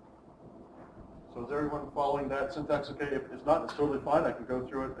 So is everyone following that syntax okay? If it's not, it's totally fine. I can go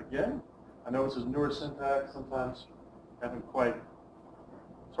through it again. I know this is newer syntax. Sometimes haven't quite,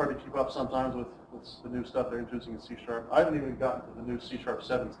 it's hard to keep up sometimes with the new stuff they're introducing in C#. I haven't even gotten to the new C#7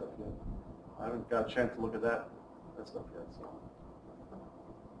 stuff yet. I haven't got a chance to look at that stuff yet. So.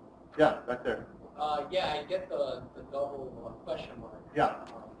 Yeah, back there. Yeah, I get the double question mark. Yeah.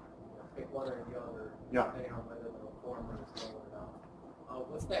 Pick one or the other, yeah, depending on whether the former is null or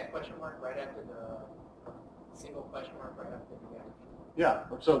not. What's that question mark right after the single question mark right after the end? Yeah.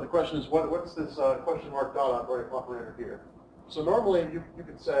 So the question is, what's this question mark dot operator here? So normally you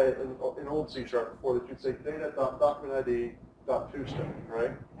could say in old C# before that you'd say data dot document ID dot toString,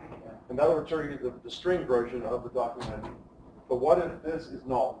 right? Yeah. And that will return you the string version of the document ID. But what if this is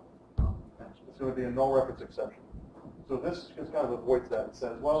null? It's going to be a null reference exception. So this just kind of avoids that. It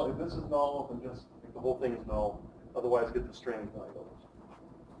says, well, if this is null, then just make the whole thing is null. Otherwise, get the string values.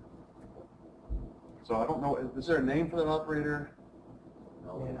 So I don't know. Is there a name for that operator?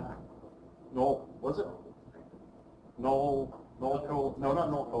 Yeah. Null. Was it? Null. No, not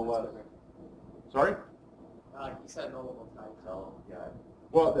null coalesce. Sorry? He said nullable type. So yeah.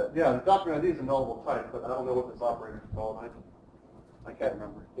 Well, the document ID is a nullable type, but I don't know what this operator is called. I can't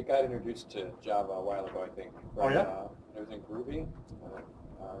remember. It got introduced to Java a while ago, I think. Oh, yeah? It was in Groovy.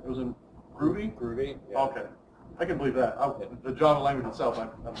 It was in Groovy? Groovy, yeah. Okay. I can believe that. The Java language itself, I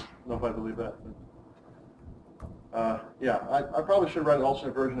don't know if I believe that. Yeah, I probably should write an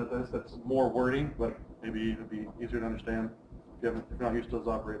alternate version of this that's more wordy, but maybe it would be easier to understand if you're not used to those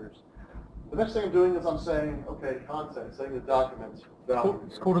operators. The next thing I'm doing is I'm saying, okay, content, saying the document value.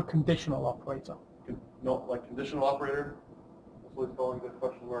 It's called a conditional operator. No, like conditional operator. That's what it's calling the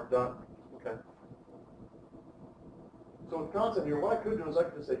question mark dot. Okay. So with content here, what I could do is I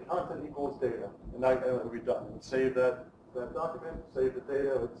could just say content equals data, and it would be done. And save that document, save the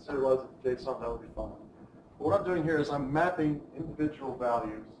data, it would serialize it to JSON, that would be fine. But what I'm doing here is I'm mapping individual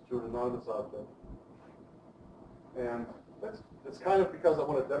values to an anonymous object. And it's kind of because I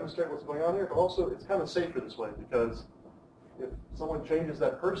want to demonstrate what's going on here, but also it's kind of safer this way because if someone changes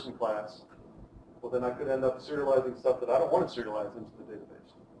that person class, well then I could end up serializing stuff that I don't want to serialize into the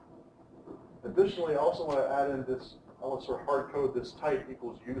database. Additionally, I also want to add in this, I want to sort of hard code this type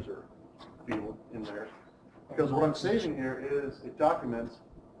equals user field in there. Because what I'm saving here is a document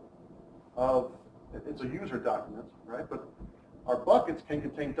of, it's a user document, right? But our buckets can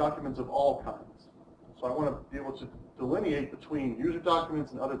contain documents of all kinds. So I want to be able to delineate between user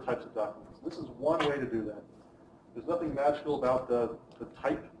documents and other types of documents. This is one way to do that. There's nothing magical about the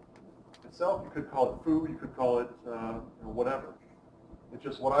type itself. You could call it food, you could call it whatever. It's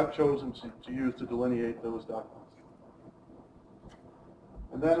just what I've chosen to use to delineate those documents.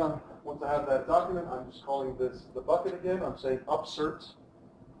 And then once I have that document, I'm just calling this the bucket again. I'm saying upsert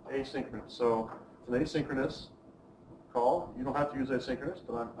asynchronous. So it's an asynchronous call. You don't have to use asynchronous,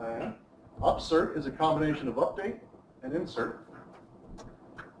 but I am. Upsert is a combination of update and insert.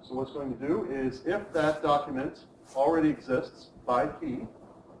 So what's going to do is if that document already exists by key,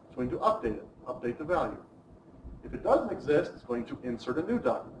 it's going to update it, update the value. If it doesn't exist, it's going to insert a new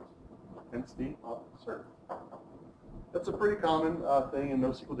document, hence the insert. That's a pretty common thing in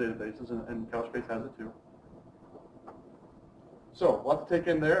NoSQL databases, and Couchbase has it too. So, a lot to take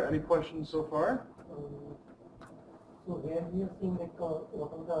in there. Any questions so far? So here we are seeing like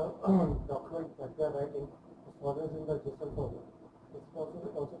what are the documents that we are writing as well as in the JSON format. It's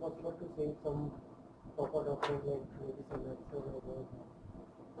also possible to save some proper document like maybe some Excel or Word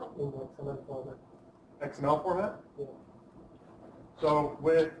in the XML format. XML format? Yeah. So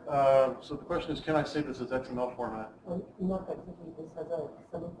so the question is, can I save this as XML format? Not exactly. This has a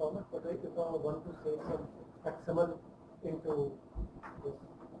XML format, but if I want to save some XML into this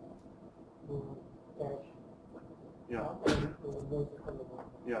cache. Yeah.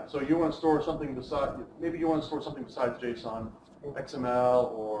 Yeah. So you want to store something besides, maybe you want to store something besides JSON,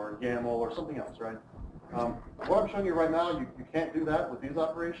 XML or YAML or something else, right? What I'm showing you right now, you can't do that with these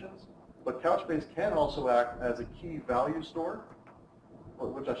operations, but Couchbase can also act as a key value store,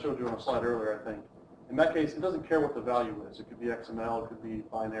 which I showed you on a slide earlier, I think. In that case, it doesn't care what the value is. It could be XML, it could be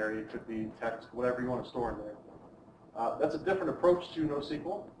binary, it could be text, whatever you want to store in there. That's a different approach to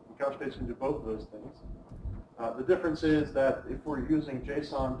NoSQL. Couchbase can do both of those things. The difference is that if we're using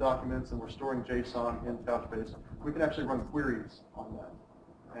JSON documents and we're storing JSON in Couchbase, we can actually run queries on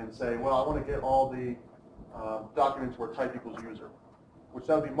that and say, well, I want to get all the documents where type equals user, which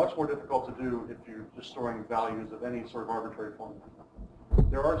that would be much more difficult to do if you're just storing values of any sort of arbitrary format.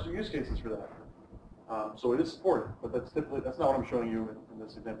 There are some use cases for that. So it is supported, but that's not what I'm showing you in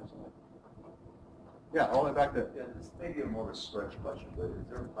this example tonight. Yeah, all the way back there. Yeah, this may be more of a stretch question, but is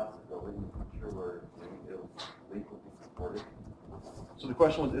there a possibility in the future where link will be supported? So the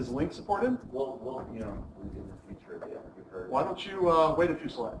question was, is link supported? Well, in the future, yeah, you've heard. Why don't you wait a few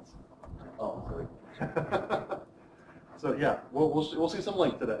slides? Oh, sorry. So yeah, we'll see some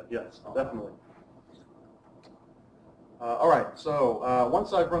link today. Yes, definitely. All right, so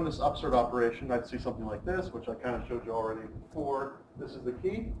once I've run this upsert operation, I'd see something like this, which I kind of showed you already before. This is the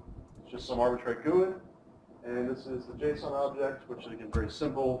key. It's just some arbitrary GUID. And this is the JSON object, which is, again, very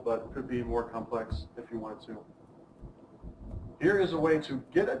simple, but could be more complex if you wanted to. Here is a way to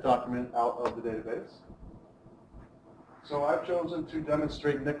get a document out of the database. So I've chosen to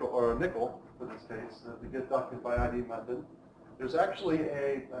demonstrate nickel for this case, the get document by ID method. There's actually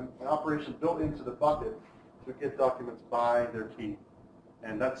an operation built into the bucket to get documents by their key.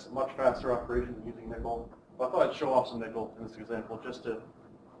 And that's a much faster operation than using nickel. But I thought I'd show off some nickel in this example just to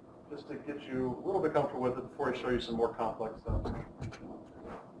get you a little bit comfortable with it before I show you some more complex stuff.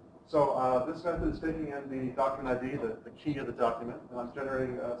 So this method is taking in the document ID, the key of the document, and I'm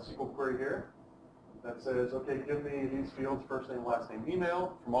generating a SQL query here that says, okay, give me these fields, first name, last name,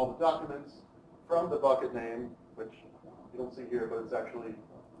 email, from all the documents, from the bucket name, which you don't see here, but it's actually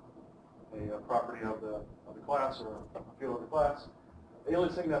a property of the class or a field of the class,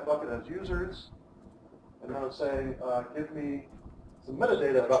 aliasing that bucket as users, and then I'm saying, give me some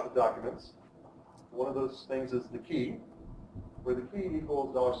metadata about the documents. One of those things is the key, where the key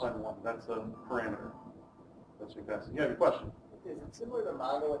equals $1. That's a parameter. That's your passing. You have a question? Is it similar to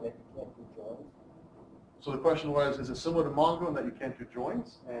Mongo in that you can't do joins? So the question was, is it similar to Mongo in that you can't do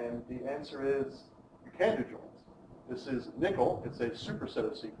joins? And the answer is, you can do joins. This is nickel. It's a superset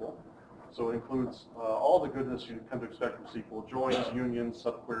of SQL. So it includes all the goodness you come to expect from SQL, joins, unions,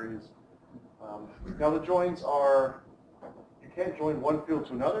 subqueries. Now the joins are, you can't join one field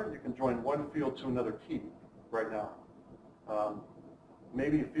to another. You can join one field to another key right now.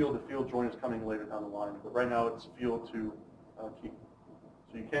 Maybe a field-to-field join is coming later down the line, but right now it's field to key.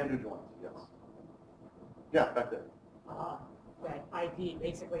 So you can do joins, yes. Yeah, back there. That ID,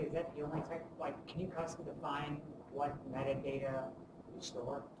 basically, is that the only type, like, can you custom define what metadata you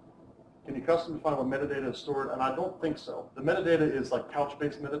store? Can you custom define what metadata is stored? And I don't think so. The metadata is like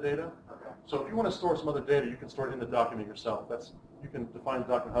couch-based metadata. Okay. So if you want to store some other data, you can store it in the document yourself. You can define the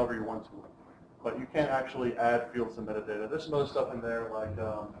document however you want to. But you can't actually add fields to metadata. There's some other stuff in there like,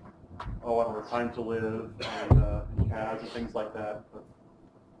 I don't know, time to live and CAS and things like that. But,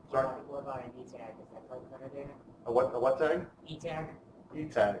 sorry? What about an E-tag? Is that part of metadata? A what tag? E-tag?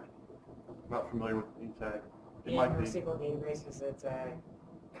 E-tag. I'm not familiar with E-tag. It In might be. NoSQL databases, it's a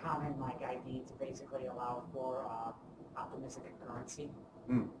common like ID to basically allow for optimistic concurrency.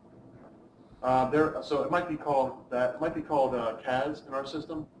 So it might be called that. It might be called CAS in our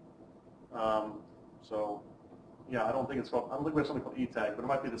system. So yeah, I don't think it's called. I don't think we have something called E-tag, but it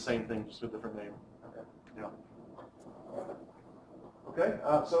might be the same thing, just with a different name. Okay. Yeah. Okay,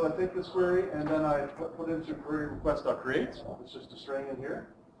 so I take this query and then I put into query request.create. It's just a string in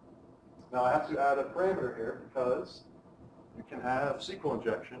here. Now I have to add a parameter here because you can have SQL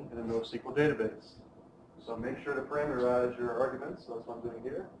injection in a NoSQL database. So make sure to parameterize your arguments. So that's what I'm doing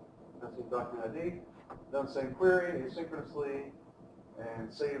here. That's in document ID. Then same query asynchronously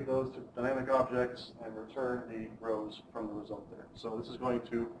and save those to dynamic objects and return the rows from the result there. So this is going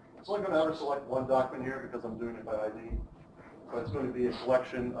to, it's only going to ever select one document here because I'm doing it by ID. But it's going to be a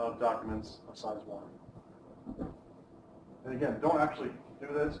collection of documents of size 1. And again, don't actually do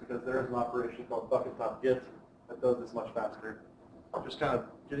this because there is an operation called bucket.get that does this much faster. Just kind of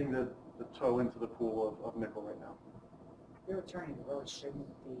getting the toe into the pool of nickel right now. If you're returning the rows, shouldn't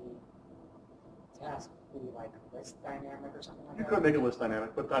the task be like list dynamic or something like that? You could make a list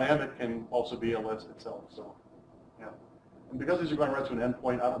dynamic, but dynamic can also be a list itself. So, yeah. And because these are going right to an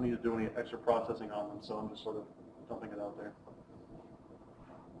endpoint, I don't need to do any extra processing on them, so I'm just sort of dumping it out there.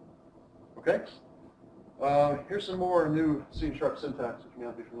 Okay. Here's some more new C# syntax, which you may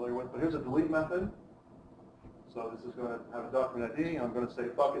not be familiar with, but here's a delete method. So this is going to have a document ID. I'm going to say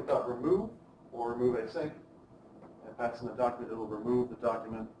bucket.remove or remove async. And pass in the document, it will remove the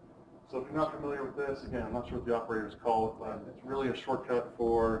document. So if you're not familiar with this, again, I'm not sure what the operators call it, but it's really a shortcut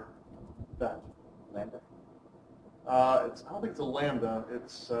for that. Lambda? I don't think it's a lambda.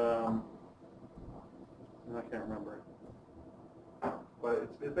 It's, I can't remember it. But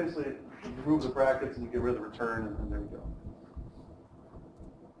it's basically, you remove the brackets and you get rid of the return, and there we go.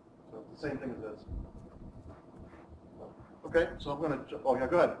 So it's the same thing as this. Okay, so I'm going to, oh yeah,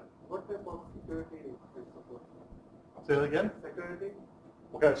 go ahead. What type of security is supposed? Say that again? Security?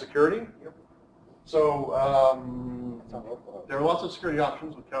 What kind of security? Yep. So there are lots of security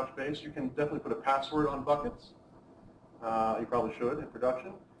options with Couchbase. You can definitely put a password on buckets. You probably should in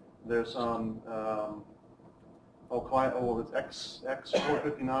production. There's some, it's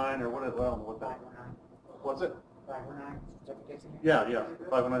X459 or what? Well, I don't know what that. 509. What's it? 509 certificates in Yeah,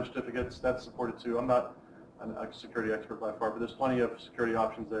 509 certificates. That's supported too. I'm not a security expert by far, but there's plenty of security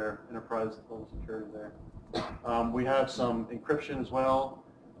options there. Enterprise level security there. We have some encryption as well.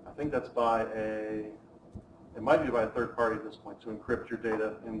 I think that's by it might be by a third party at this point to encrypt your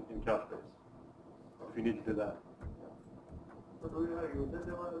data in Couchbase, if you need to do that. So do you have user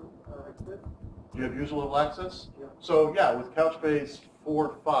level access? Do you have user level access? Yeah. So yeah, with Couchbase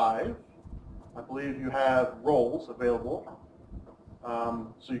 4.5, I believe you have roles available.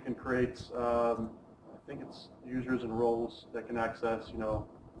 So you can create, I think it's users and roles that can access,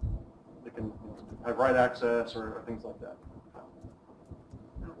 they can have write access or things like that.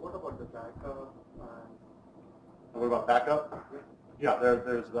 And what about the backup? And what about backup? Yeah,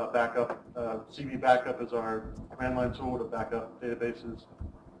 there's the backup. CB backup is our command line tool to back up databases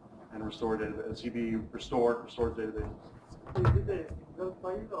and restore database. CB restores databases. Is it a single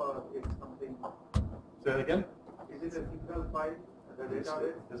file or it's something? Say that again? Is it a single file? The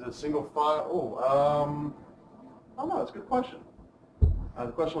database? Is it a single file? Oh, I don't know. That's a good question. The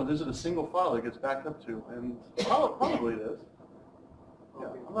question was, is it a single file that gets backed up to? And probably it is. Yeah,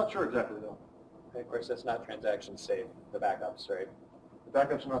 I'm not sure exactly though. Of course, that's not transaction safe, the backups, right? The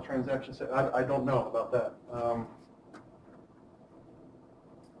backups are not transaction safe. I don't know about that.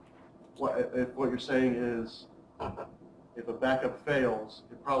 If what you're saying is, if a backup fails,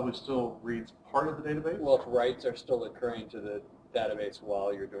 it probably still reads part of the database? Well, if writes are still occurring to the database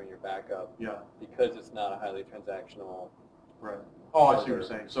while you're doing your backup, Yeah. because it's not a highly transactional. Right. Oh, I see what you're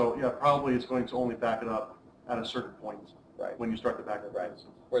saying. So yeah, probably it's going to only back it up at a certain point. Right. When you start the backup. Right.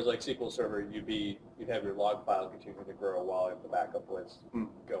 Whereas like SQL Server, you'd have your log file continuing to grow while the backup was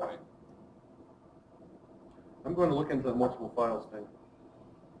going. I'm going to look into the multiple files thing.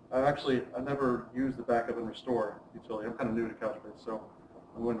 I never used the backup and restore utility. I'm kind of new to Couchbase, so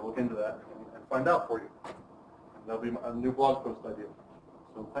I'm going to look into that and find out for you. That'll be a new blog post idea.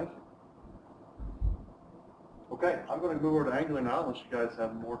 So thank you. Okay, I'm going to move over to Angular now, unless you guys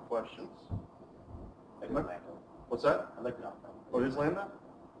have more questions. What's that? I like that. Oh, it is Lambda?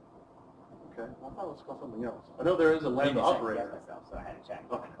 Okay, well, I thought it was called something else. I know there is a Lambda operator. Myself, so I had to check.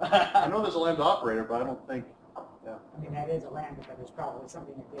 Okay. I know there's a Lambda operator, but I don't think, yeah. I mean, that is a lambda, but there's probably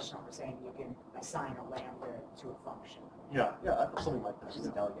something additional for saying you can assign a lambda to a function. Yeah, something like that. She's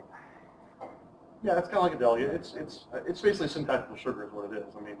a delegate. Yeah, it's kind of like a delegate. It's basically syntactical sugar is what it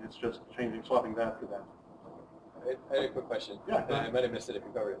is. I mean, it's just swapping that for that. I had a quick question. Yeah. I might have missed it if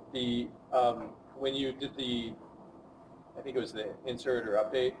you covered it. When you did I think it was the insert or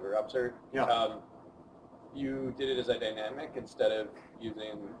update or upsert. Yeah. You did it as a dynamic instead of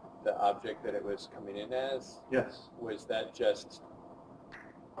using the object that it was coming in as. Yes. Was that just?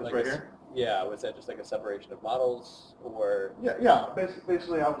 It's right here. Yeah, was that just like a separation of models, or? Yeah.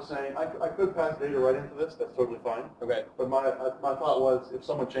 Basically, I was saying I could pass data right into this. That's totally fine. Okay. But my thought was, if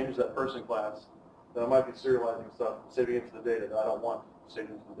someone changes that person class, then I might be serializing stuff, saving into the data that I don't want saved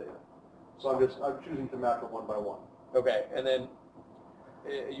into the data. So I'm choosing to map it one by one. Okay, and then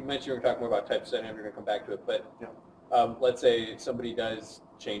you mentioned you were talking more about types, so I know you're going to come back to it, but Yeah. Let's say somebody does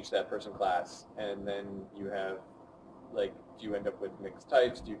change that person class, and then you have, like, do you end up with mixed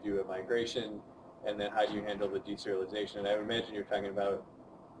types? Do you do a migration? And then how do you handle the deserialization? And I would imagine you're talking about,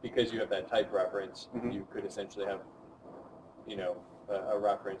 because you have that type reference, Mhm. you could essentially have, you know, a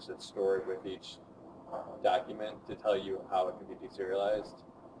reference that's stored with each document to tell you how it can be deserialized.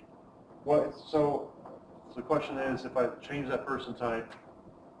 Well, so the question is, if I change that person type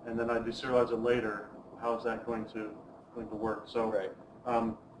and then I deserialize it later, how is that going to work? So Right.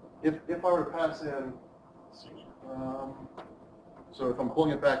 If I were to pass in, so if I'm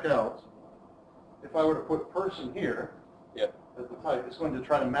pulling it back out, if I were to put person here Yep. as the type, it's going to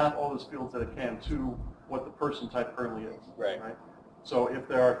try to map all those fields that it can to what the person type currently is. Right. So if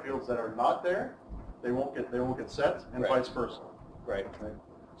there are fields that are not there, they won't get set, and Right. vice versa. Right.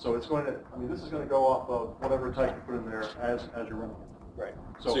 So it's going to, this is going to go off of whatever type you put in there as you're running it. Right.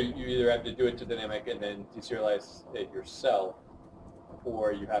 So- So you either have to do it to dynamic and then deserialize it yourself,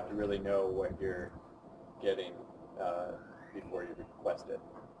 or you have to really know what you're getting before you request it,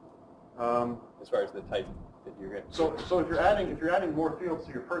 as far as the type that you're getting. So if you're adding more fields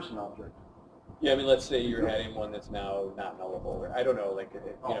to your person object, Yeah, I mean, let's say you're adding one that's now not nullable, or I don't know, like,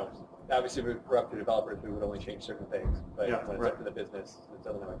 you know, obviously if we're up to developers, we would only change certain things, but Yeah, when it's right. up to the business, it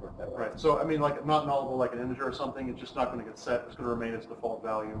doesn't always work that way. right? So like not nullable, like an integer or something, it's just not going to get set. It's going to remain its default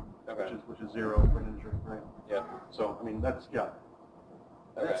value, Okay. which is 0 for an integer, right? Yeah. So that's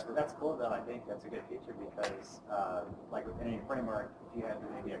Okay. That's cool though. I think that's a good feature because, like with any framework, if you had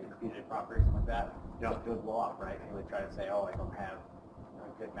maybe a computed property or something like that, Yeah. it would blow up, right? And it would try to say, oh, I don't have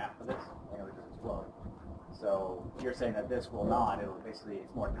a good map for this, and it would just explode. So you're saying that this will not. It'll basically,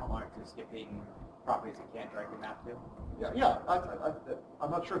 it's more tolerant to skipping properties it can't directly map to. Yeah.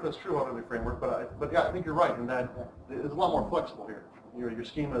 I'm not sure if that's true on every framework, but yeah, I think you're right in that it's a lot more flexible here. Your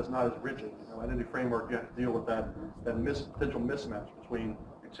schema is not as rigid. In any framework, you have to deal with that potential mismatch between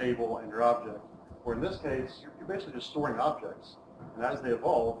your table and your object. Where in this case, you're basically just storing objects, and as they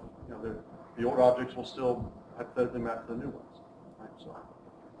evolve, the old objects will still hypothetically map to the new ones. Right? So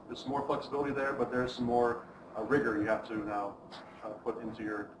there's some more flexibility there, but there's some more rigor you have to now put into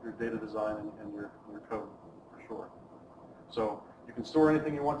your data design and your code, for sure. So you can store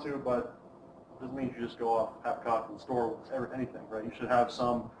anything you want to, but it doesn't mean you just go off half-cocked and store anything, right? You should have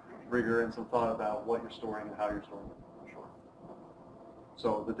some rigor and some thought about what you're storing and how you're storing it, for sure.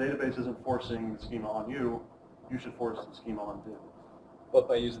 So the database isn't forcing the schema on you. You should force the schema on div. But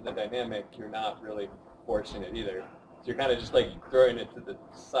by using the dynamic, you're not really forcing it either. So you're kind of just like throwing it to the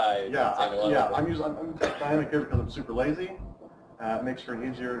side. Yeah, and saying, well, I'm using dynamic here because I'm super lazy. It makes for an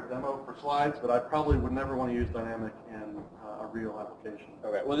easier demo for slides, but I probably would never want to use dynamic in a real application.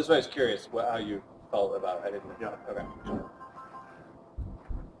 Okay, well, this is why I was curious how you felt about it. I didn't. Yeah. Okay.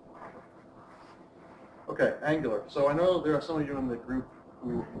 Okay, Angular. So I know there are some of you in the group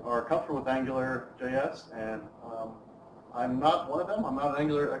who are comfortable with Angular JS, and I'm not one of them. I'm not an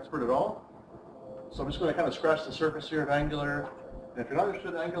Angular expert at all. So I'm just going to kind of scratch the surface here of Angular. And if you're not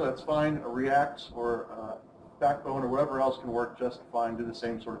interested in Angular, that's fine. A React or Backbone or whatever else can work just fine, do the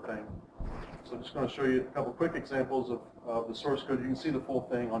same sort of thing. So I'm just going to show you a couple quick examples of the source code. You can see the full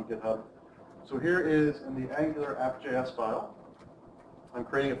thing on GitHub. So here is in the Angular app.js file. I'm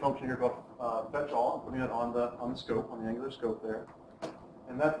creating a function here called fetch all. I'm putting it on the scope, on the Angular scope there.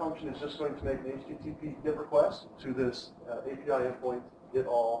 And that function is just going to make an HTTP GET request to this API endpoint get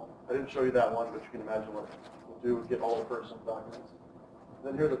all. I didn't show you that one, but you can imagine what we'll do with get all the person documents.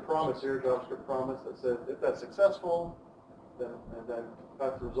 Then here's a promise here, JavaScript promise that says if that's successful, then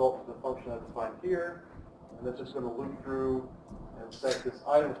that's the result of the function I defined here. And that's just going to loop through and set this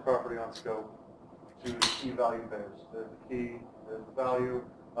items property on scope to the key value pairs. There's the key, there's the value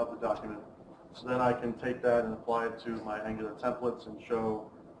of the document. So then I can take that and apply it to my Angular templates and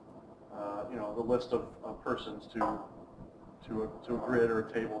show, the list of persons to a grid or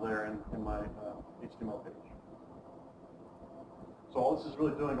a table there in my HTML page. So all this is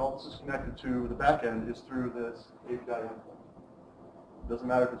really doing, all this is connected to the back end is through this API endpoint. It doesn't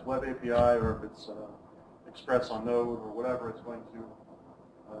matter if it's web API or if it's Express on Node or whatever, it's going to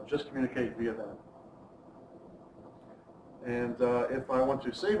just communicate via that. And if I want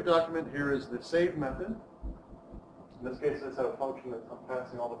to save a document, here is the save method. In this case, I just have a function that I'm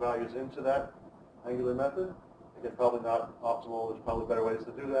passing all the values into that Angular method. Again, probably not optimal. There's probably better ways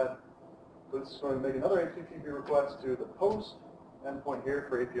to do that. So this is going to make another HTTP request to the post endpoint here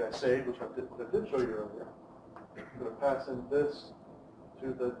for API save, which I did show you earlier. I'm going to pass in this to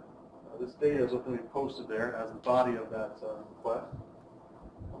the, this data is going to be posted there as the body of that request.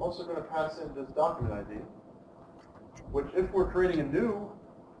 I'm also going to pass in this document ID, which if we're creating a new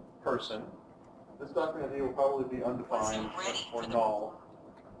person, this document ID will probably be undefined or null.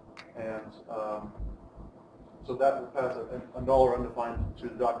 And so that will pass a null or undefined to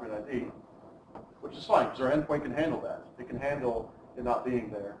the document ID, which is fine, because our endpoint can handle that. It can handle it not being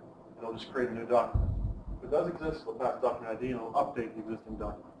there, and it'll just create a new document. If it does exist, it'll pass document ID, and it'll update the existing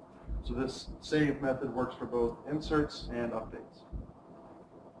document. So this save method works for both inserts and updates.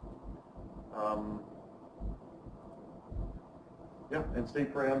 Yeah, and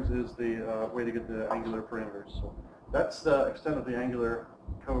state params is the way to get the Angular parameters. So that's the extent of the Angular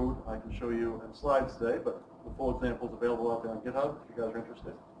code I can show you in slides today, but the full example is available out there on GitHub if you guys are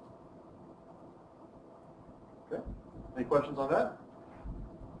interested. Okay, any questions on that?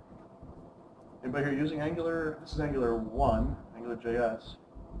 Anybody here using Angular? This is Angular 1, Angular JS.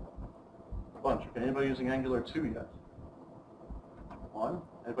 A bunch. Okay, anybody using Angular 2 yet? One?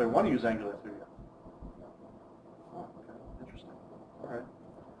 Anybody want to use Angular 2 yet? Oh, okay, interesting. All right.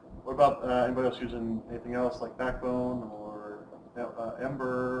 What about anybody else using anything else like Backbone or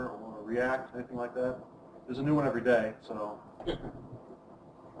Ember or React, anything like that? There's a new one every day, so.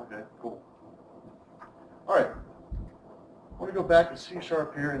 Okay, cool. All right. I want to go back to C#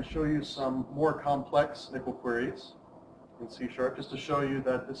 here and show you some more complex NQL queries in C#, just to show you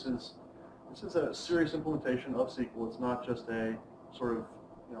that this is a serious implementation of SQL. It's not just a sort of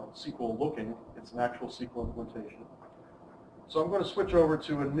SQL looking. It's an actual SQL implementation. So I'm going to switch over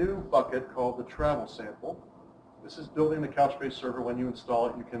to a new bucket called the travel sample. This is building the Couchbase server. When you install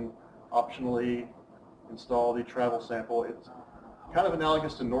it, you can optionally install the travel sample. It's kind of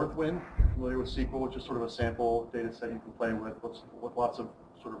analogous to Northwind. If you're familiar with SQL, which is sort of a sample data set you can play with lots of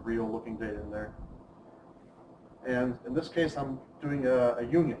sort of real looking data in there. And in this case, I'm doing a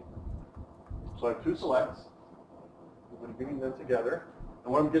union. So I have two selects. I'm going to union them together.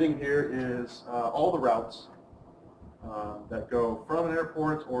 And what I'm getting here is all the routes that go from an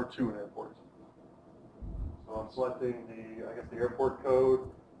airport or to an airport. So I'm selecting the airport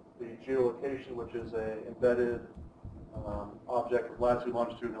code, the geolocation, which is a embedded object with latitude,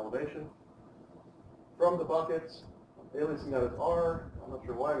 longitude, and elevation. From the buckets, aliasing that as R. I'm not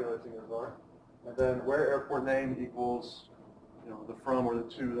sure why I'm aliasing it as R. And then where airport name equals, the from or the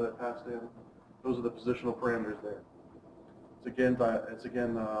to that I passed in. Those are the positional parameters there. It's again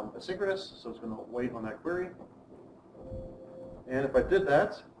asynchronous, so it's going to wait on that query. And if I did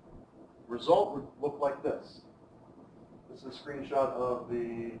that, the result would look like this. This is a screenshot of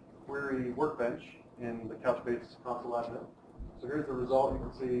the query workbench in the Couchbase console admin. So here's the result. You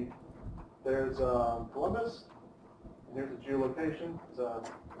can see there's Columbus, and here's the geolocation. It's a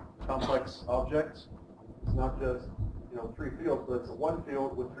complex object. It's not just 3 fields, but it's a one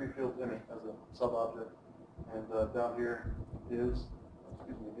field with 3 fields in it as a sub-object. And down here is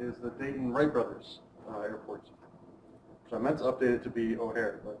the Dayton Wright Brothers airport. So I meant to update it to be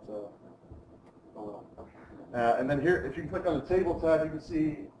O'Hare, but oh well. And then here, if you click on the table tab, you can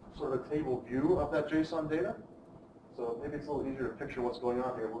see sort of a table view of that JSON data. So maybe it's a little easier to picture what's going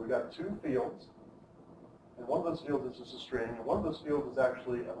on here. Well, we've got 2 fields, and one of those fields is just a string, and one of those fields is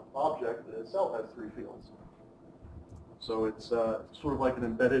actually an object that itself has 3 fields. So it's sort of like an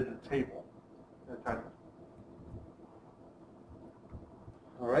embedded table, kind of.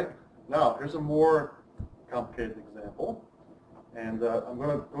 All right. Now here's a more complicated example, and I'm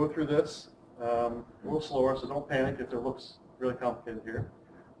going to go through this a little slower, so don't panic if it looks really complicated here.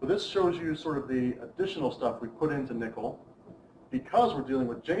 But this shows you sort of the additional stuff we put into NQL. Because we're dealing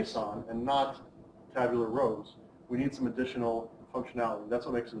with JSON and not tabular rows, we need some additional functionality. That's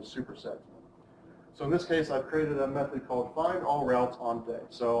what makes it a superset. So in this case, I've created a method called find all routes on day.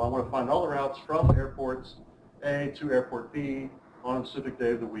 So I want to find all the routes from airports A to airport B on a specific day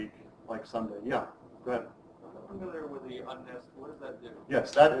of the week, like Sunday. Yeah, go ahead. I'm familiar with the unnest. What does that do?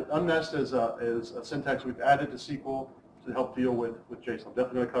 Yes, that unnest is a syntax we've added to SQL to help deal with JSON. I'm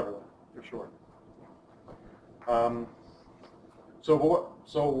definitely going to cover that for sure. So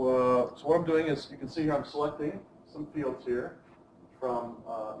what I'm doing is, you can see here I'm selecting some fields here from,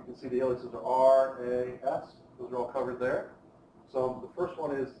 you can see the aliases are R, A, S. Those are all covered there. So the first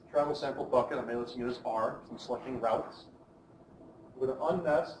one is travel sample bucket. I'm aliasing it as R, so I'm selecting routes. I'm going to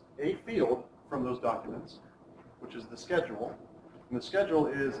unnest a field from those documents, which is the schedule. And the schedule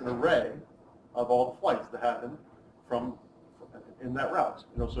is an array of all the flights that happen in that route.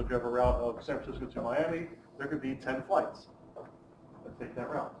 So if you have a route of San Francisco to Miami, there could be 10 flights that take that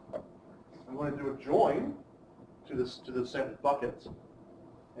route. I'm going to do a join to this sample bucket,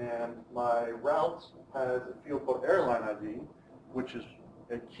 and my route has a field called airline ID, which is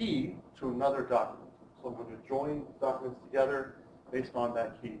a key to another document. So I'm going to join documents together based on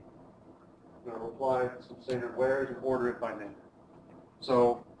that key. I'm going to apply some standard wheres and order it by name.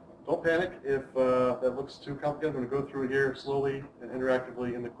 So don't panic if that looks too complicated. I'm going to go through it here slowly and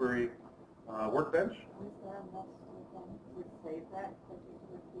interactively in the query workbench.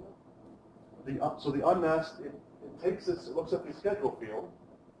 So the unnest, it takes this, it looks at the schedule field,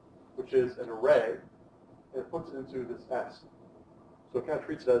 which is an array, and it puts it into this S. So it kind of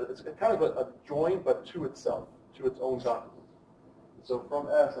treats it as, it's kind of a join, but to itself, to its own document. So from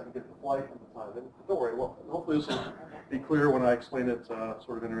S, I can get the flight and the time. And don't worry, well, hopefully this will be clear when I explain it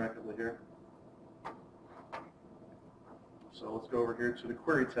sort of interactively here. So let's go over here to the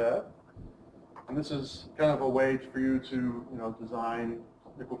Query tab. And this is kind of a way for you to design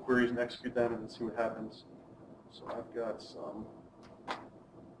technical queries and execute them and see what happens. So I've got some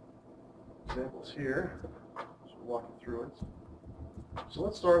examples here. So we'll walk you through it. So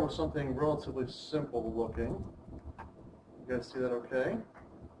let's start with something relatively simple looking. You guys see that okay?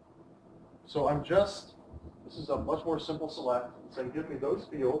 So this is a much more simple select. I'm saying give me those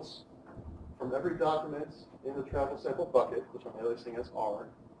fields from every document in the travel sample bucket, which I'm aliasing as R.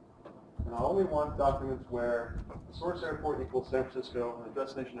 And I only want documents where the source airport equals San Francisco and the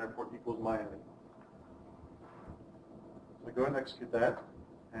destination airport equals Miami. So go ahead and execute that,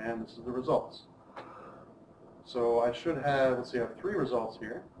 and this is the results. So I should have, let's see, I have 3 results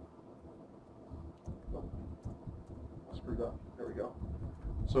here. Oh, screwed up. There we go.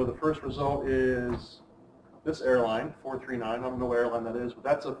 So the first result is this airline, 439. I don't know what airline that is, but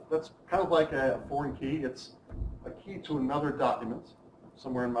that's kind of like a foreign key. It's a key to another document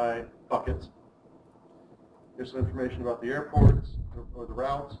somewhere in my bucket. Here's some information about the airport or the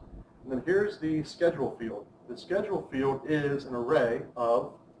route. And then here's the schedule field. The schedule field is an array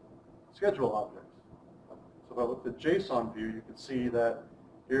of schedule objects. So if I look at the JSON view, you can see that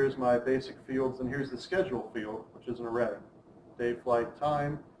here's my basic fields, and here's the schedule field, which is an array. Day, flight,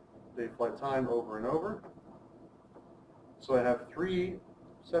 time, over and over. So I have 3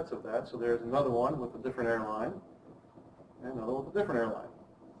 sets of that. So there's another one with a different airline, and another with a different airline.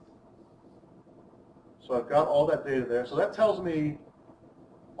 So I've got all that data there. So that tells me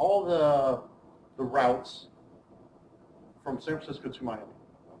all the routes from San Francisco to Miami.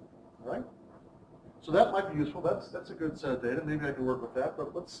 All right? So that might be useful. That's a good set of data. Maybe I can work with that.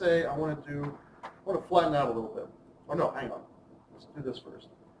 But let's say I want to flatten out a little bit. Oh no, hang on. Let's do this first.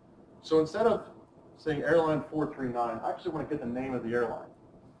 So instead of saying airline 439, I actually want to get the name of the airline.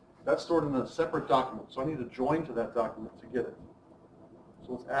 That's stored in a separate document. So I need to join to that document to get it.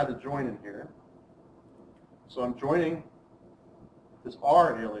 So let's add a join in here. So I'm joining this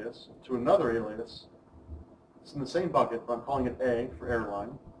R alias to another alias. It's in the same bucket, but I'm calling it A for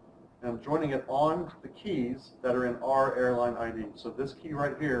airline. And I'm joining it on the keys that are in R airline ID. So this key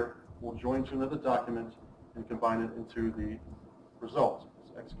right here will join to another document and combine it into the result.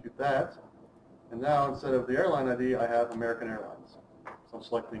 So execute that. And now instead of the airline ID, I have American Airlines. So I'm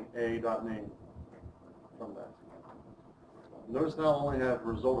selecting A.name from that. Notice now I only have a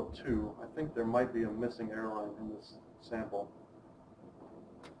result of 2. I think there might be a missing airline in this sample.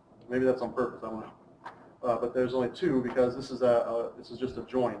 Maybe that's on purpose, I don't know. But there's only 2 because this is just a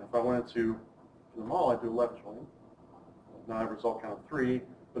join. If I wanted to do them all, I'd do a left join. Now I have a result count of 3,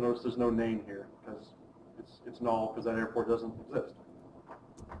 but notice there's no name here because it's null because that airport doesn't exist.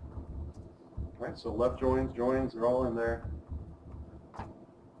 All right, so left joins, they're all in there.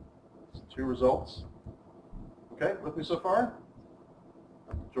 It's 2 results. Okay, with me so far?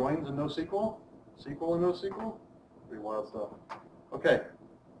 Joins and NoSQL, SQL and NoSQL. Pretty wild stuff. Okay,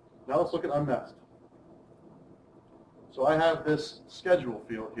 now let's look at unnest. So I have this schedule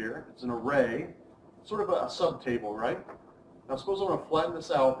field here. It's an array, sort of a subtable, right? Now suppose I want to flatten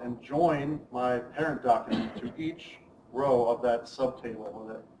this out and join my parent document to each row of that subtable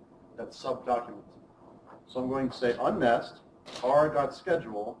or that subdocument. So I'm going to say unnest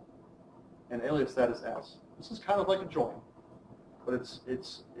r.schedule and alias that is s. This is kind of like a join, but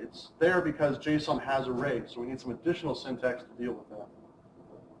it's there because JSON has arrays, so we need some additional syntax to deal with that.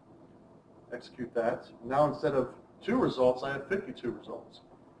 Execute that. Now instead of 2 results, I have 52 results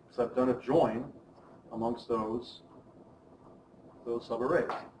because I've done a join amongst those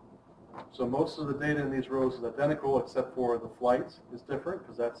subarrays. So most of the data in these rows is identical except for the flight is different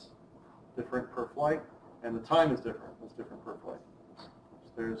because that's different per flight, and the time is different. It's different per flight. So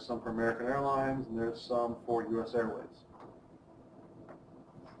there's some for American Airlines and there's some for US Airways.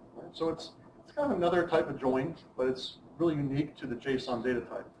 Right, so it's kind of another type of join, but it's really unique to the JSON data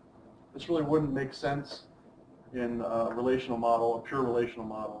type. This really wouldn't make sense in a relational model, a pure relational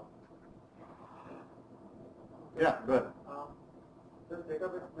model. Yeah, good. Does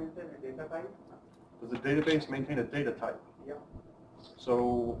database maintain a data type? Does the database maintain a data type? Yeah.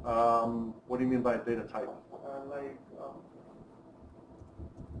 So what do you mean by a data type? Like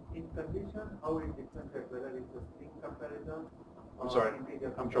in condition, how it differentiates whether it's a string comparison or I'm sorry,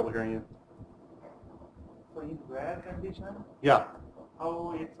 integer I'm trouble hearing you. So in where condition, Yeah.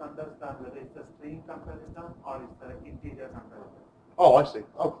 how it's understand whether it's a string comparison or it's an integer comparison? Oh, I see.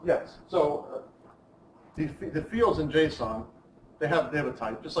 Oh, yes. So the fields in JSON, they have a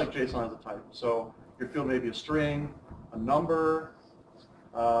type, just like JSON has a type. So your field may be a string, a number.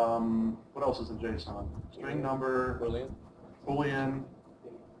 What else is in JSON? String, number, Boolean.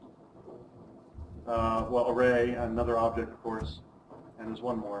 Well, array, another object, of course, and there's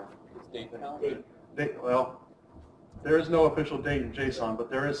one more. Date count? Well, there is no official date in JSON, but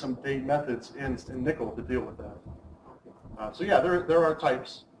there is some date methods in NiCL to deal with that. So yeah, there are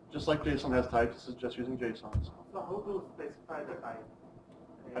types, just like JSON has types. This is just using JSONs. So how to specify the type?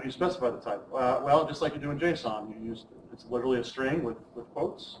 How do you specify the type? Well, just like you do in JSON, you use it's literally a string with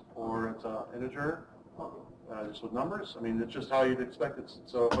quotes, or it's an integer, just with numbers. I mean, it's just how you'd expect it.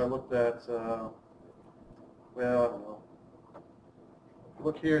 So if I looked at, well, I don't know. If you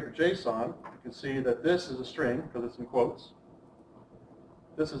look here at the JSON, you can see that this is a string because it's in quotes.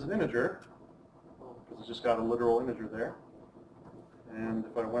 This is an integer because it's just got a literal integer there. And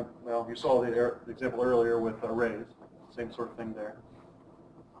if I went, well, you saw the example earlier with arrays, same sort of thing there.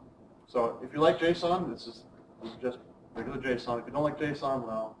 So if you like JSON, this is just regular JSON. If you don't like JSON,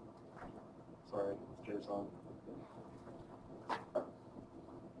 well, sorry, it's JSON.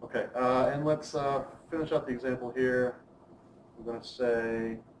 Okay, and let's finish up the example here. I'm going to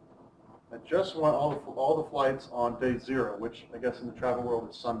say, I just want all the flights on day 0, which I guess in the travel world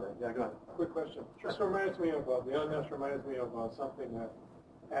is Sunday. Yeah, go ahead. Quick question. This reminds me of, the unnest reminds me of something that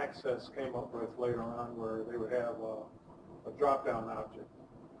Access came up with later on where they would have a drop-down object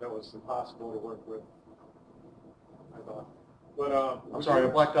that was impossible to work with, I thought. But I'm sorry, I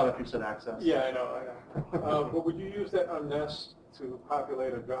blacked out if you said Access. Yeah, I know. But would you use that unnest to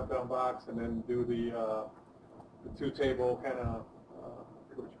populate a drop-down box and then do the two-table kind of, I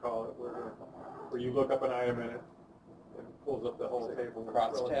forget what you call it, where you look up an item and it pulls up the whole table.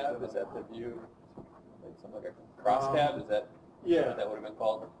 Crosstab, is that the view? Like something like a crosstab, is that what that would have been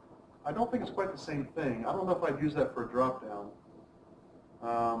called? I don't think it's quite the same thing. I don't know if I'd use that for a drop-down.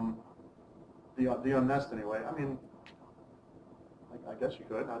 The unnest anyway. I mean, I guess you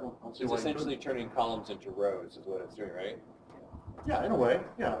could. I don't see why. It's essentially turning columns into rows is what it's doing, right? Yeah, in a way.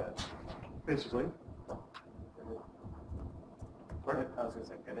 Yeah, basically. Sorry? I was going to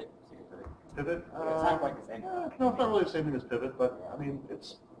say pivot. Pivot? It's not quite the same. No, it's not really the same thing as pivot, but I mean,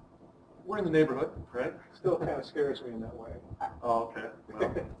 we're in the neighborhood, right? Still kind of scares me in that way. Oh, okay.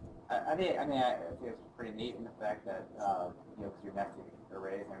 Well. I think it's pretty neat in the fact that because you're nesting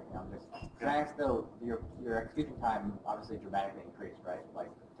arrays and everything. Can I ask though, your execution time obviously dramatically increased, right? Like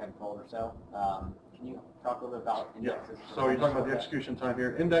tenfold or so. Can you talk a little bit about indexes? Yeah. So you're talking about the execution time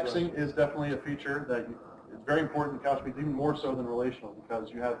here. Indexing is definitely a feature that is very important in Couchbase, even more so than relational, because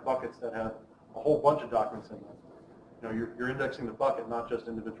you have buckets that have a whole bunch of documents in them. You know, you're indexing the bucket, not just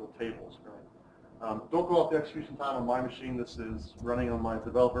individual tables, right? Don't go off the execution time on my machine. This is running on my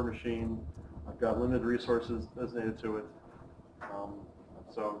developer machine. I've got limited resources designated to it.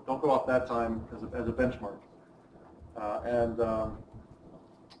 So don't go off that time as a benchmark.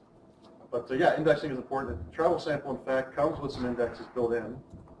 But yeah, indexing is important. The travel sample, in fact, comes with some indexes built in.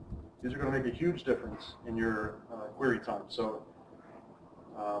 These are going to make a huge difference in your query time. So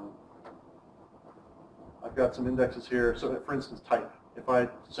I've got some indexes here. So for instance, type. If I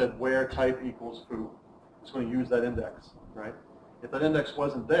said where type equals foo, it's going to use that index, right? If that index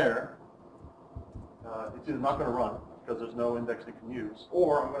wasn't there, it's either not going to run because there's no index it can use,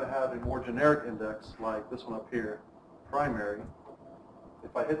 or I'm going to have a more generic index like this one up here, primary.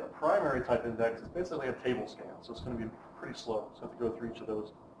 If I hit the primary type index, it's basically a table scan, so it's going to be pretty slow. So I have to go through each of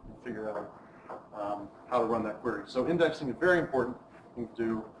those and figure out how to run that query. So indexing is very important thing to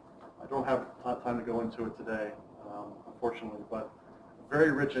do. I don't have time to go into it today, unfortunately, but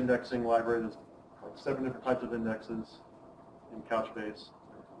very rich indexing library. There's like 7 different types of indexes in Couchbase.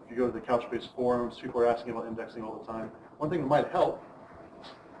 If you go to the Couchbase forums, people are asking about indexing all the time. One thing that might help,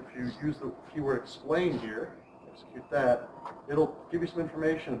 if you use the keyword explain here, execute that, it'll give you some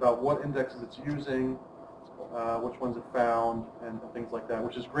information about what indexes it's using, which ones it found, and things like that,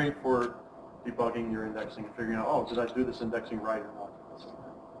 which is great for debugging your indexing and figuring out, oh, did I do this indexing right or not?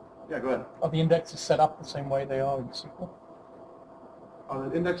 Yeah, go ahead. Are the indexes set up the same way they are in SQL?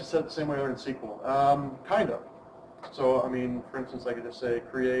 The index is set the same way in SQL. Kind of. So, I mean, for instance, I could just say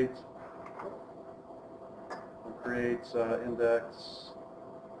create index,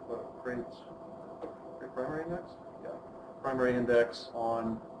 create primary index? Yeah, primary index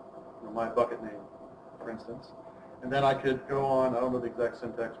on my bucket name, for instance. And then I could go on, I don't know the exact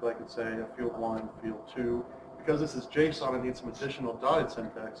syntax, but I could say field 1, field 2. Because this is JSON, I need some additional dotted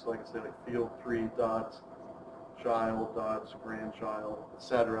syntax, so I could say like field 3 dot child dot grandchild,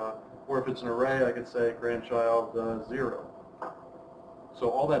 etc. Or if it's an array, I could say grandchild 0. So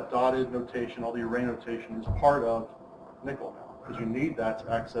all that dotted notation, all the array notation is part of NCL now, because you need that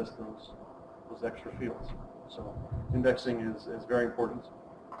to access those extra fields. So indexing is very important.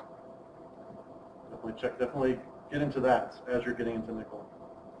 Definitely get into that as you're getting into NCL.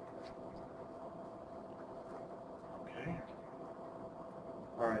 Okay.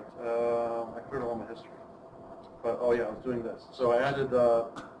 All right. I cleared all my history. But, oh yeah, I was doing this. So I added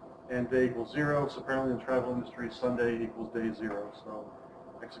and day equals 0. So apparently in the travel industry, Sunday equals day 0. So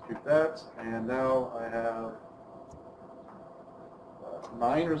execute that. And now I have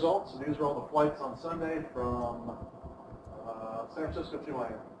 9 results. And these are all the flights on Sunday from San Francisco to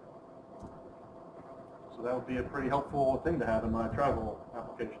Miami. So that would be a pretty helpful thing to have in my travel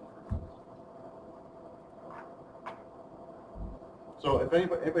application. So if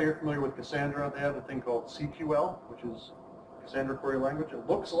anybody here familiar with Cassandra, they have a thing called CQL, which is Cassandra Query Language. It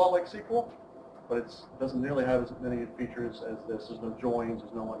looks a lot like SQL, but it doesn't nearly have as many features as this. There's no joins,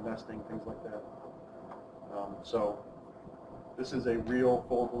 there's no nesting, things like that. So this is a real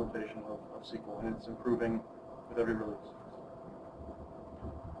full implementation of SQL, and it's improving with every release.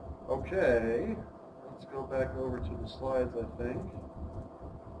 Okay, let's go back over to the slides, I think.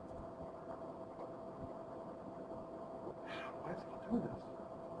 Why is it keep doing this?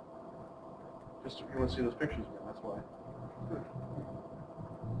 Just if you want to see those pictures again, that's why. Good.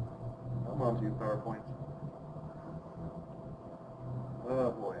 I'm on to you, PowerPoint.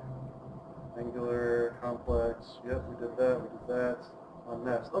 Oh boy. Angular, complex, yep, we did that, on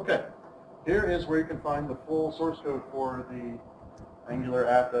Nest. Okay, here is where you can find the full source code for the Angular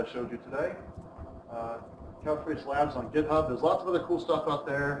app that I showed you today. Couchbase Labs on GitHub. There's lots of other cool stuff out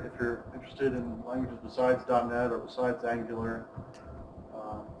there if you're interested in languages besides .NET or besides Angular.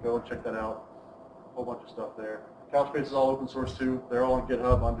 Go and check that out. A whole bunch of stuff there. Couchbase is all open source too. They're all on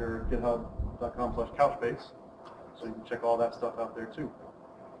GitHub under github.com/couchbase. So you can check all that stuff out there too.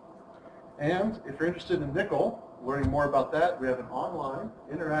 And if you're interested in NCL, learning more about that, we have an online,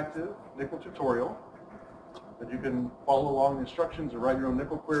 interactive NCL tutorial that you can follow along the instructions or write your own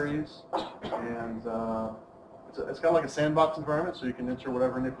NCL queries. And it's kind of like a sandbox environment, so you can enter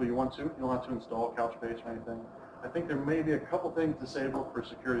whatever NCL you want to. You don't have to install Couchbase or anything. I think there may be a couple things disabled for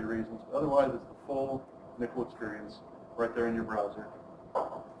security reasons, but otherwise it's the full NCL experience right there in your browser.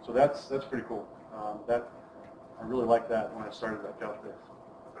 So that's pretty cool. I really liked that when I started at Couchbase.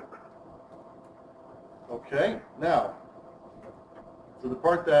 Okay, now, so the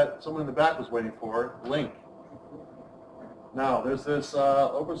part that someone in the back was waiting for, link. Now, there's this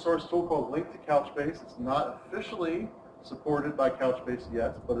open source tool called Link to Couchbase. It's not officially supported by Couchbase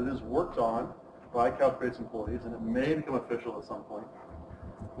yet, but it is worked on by Couchbase employees, and it may become official at some point.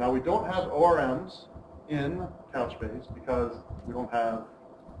 Now, we don't have ORMs in Couchbase because we don't have,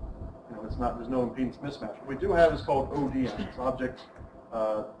 there's no impedance mismatch. What we do have is called ODMs,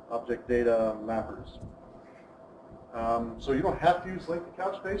 object data mappers. So you don't have to use Link to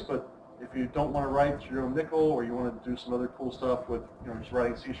Couchbase, but if you don't want to write your own NCL or you want to do some other cool stuff with just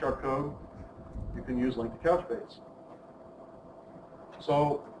writing C# code, you can use Link to Couchbase.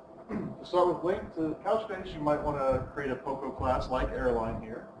 So to start with Link to Couchbase, you might want to create a POCO class like airline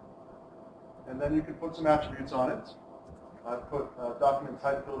here. And then you can put some attributes on it. I've put a document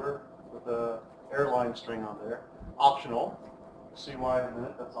type filter with a airline string on there. Optional. You'll see why in a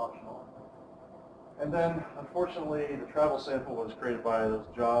minute, that's optional. And then, unfortunately, the travel sample was created by those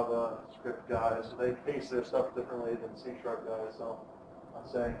JavaScript guys, so they case their stuff differently than C# guys. So I'm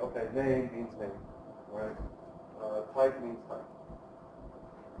saying, okay, name means name, right? Type means type.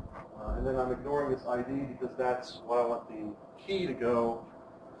 And then I'm ignoring this ID because that's what I want the key to go.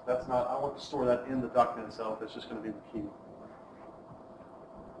 That's not, I want to store that in the document itself. It's just going to be the key.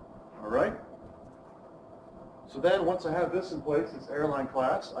 All right? So then once I have this in place, this airline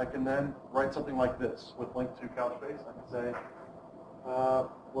class, I can then write something like this with Link to Couchbase. I can say,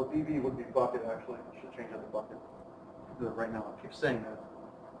 well, DB would be bucket, actually. I should change that to bucket. I'll do it right now. I keep saying that.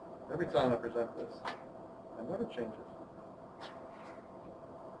 Every time I present this, I never change it.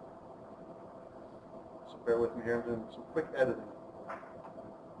 So bear with me here. I'm doing some quick editing.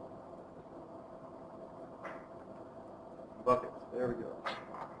 Bucket. There There we go.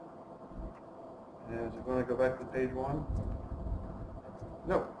 And so going to go back to page 1.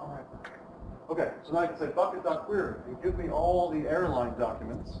 No, all right. Okay, so now I can say bucket.query. You give me all the airline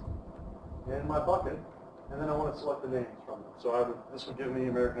documents in my bucket, and then I want to select the names from them. So this would give me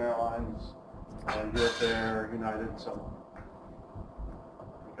American Airlines, US Air, United, and so on.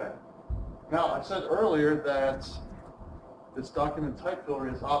 Okay. Now, I said earlier that this document type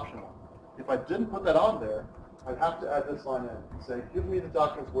filter is optional. If I didn't put that on there, I'd have to add this line in and say, give me the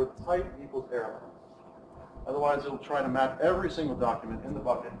documents where the type equals airline. Otherwise, it'll try to map every single document in the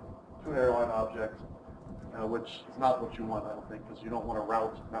bucket to an airline object, which is not what you want, I don't think, because you don't want a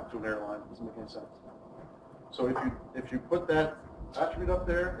route mapped to an airline. It doesn't make any sense. So if you put that attribute up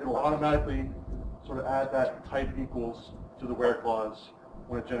there, it'll automatically sort of add that type equals to the where clause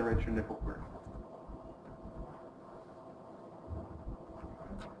when it generates your nickel query.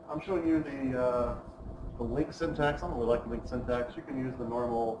 I'm showing you the link syntax. I don't really like the link syntax. You can use the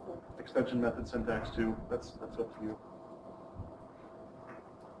normal extension method syntax too. That's up to you.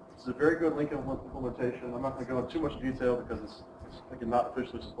 This is a very good link implementation. I'm not going to go into too much detail because it's again not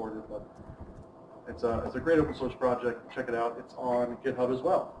officially supported, but it's a great open source project. Check it out. It's on GitHub as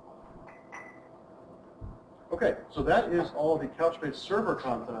well. Okay, so that is all the Couchbase server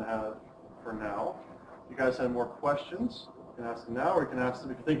content I have for now. If you guys have more questions, you can ask them now, or you can ask them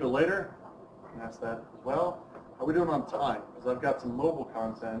if you think of it later. You can ask that as well. How are we doing on time? Because I've got some mobile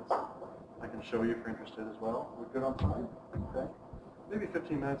content I can show you if you're interested as well. We're good on time? Okay. Maybe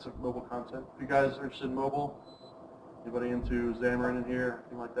 15 minutes of mobile content. If you guys are interested in mobile, anybody into Xamarin in here,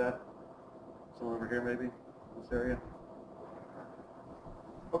 anything like that? Someone over here maybe, in this area?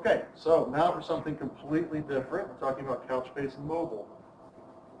 Okay, so now for something completely different. We're talking about Couchbase Mobile.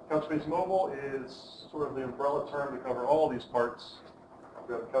 Couchbase Mobile is sort of the umbrella term to cover all these parts.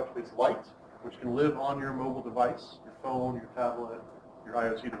 We have Couchbase Lite, which can live on your mobile device, your phone, your tablet, your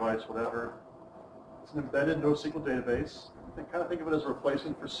IoT device, whatever. It's an embedded NoSQL database. Kind of think of it as a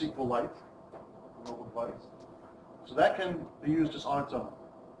replacement for SQLite, a mobile device. So that can be used just on its own,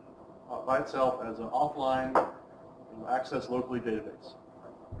 by itself as an offline, access locally database.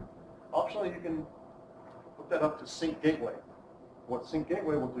 Optionally, you can hook that up to Sync Gateway. What Sync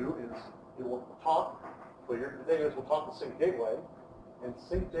Gateway will do is it will talk, the database will talk to Sync Gateway and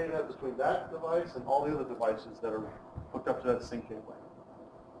sync data between that device and all the other devices that are hooked up to that Sync Gateway.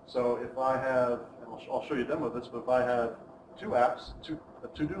 So if I have, and I'll show you a demo of this, but if I have two apps, a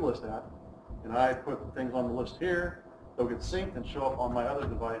to-do list app, and I put things on the list here, they'll get synced and show up on my other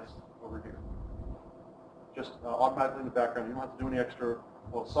device over here. Just automatically in the background. You don't have to do any extra,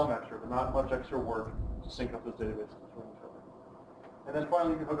 well, some extra, but not much extra work to sync up those databases between each other. And then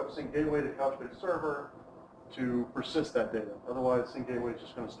finally, you can hook up Sync Gateway to Couchbase Server to persist that data. Otherwise, Sync Gateway is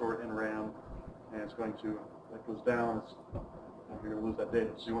just going to store it in RAM, and it's going to, if it goes down, you're going to lose that data.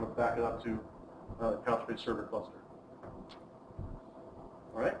 So you want to back it up to Couchbase Server cluster.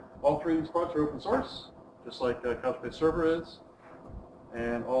 All right. All three of these products are open source, just like Couchbase Server is,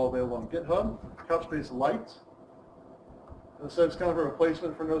 and all available on GitHub. Couchbase Lite, as I said, it's kind of a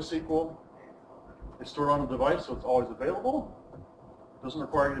replacement for NoSQL. It's stored on the device, so it's always available. It doesn't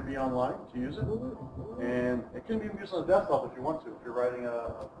require you to be online to use it. And it can be used on the desktop if you want to. If you're writing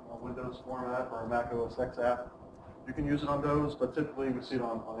a Windows format or a Mac OS X app, you can use it on those, but typically we see it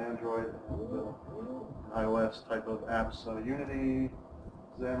on Android and iOS type of apps. Unity,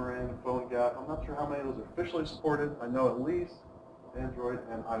 Xamarin, PhoneGap. I'm not sure how many of those are officially supported. I know at least Android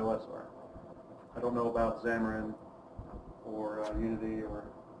and iOS are. I don't know about Xamarin or Unity or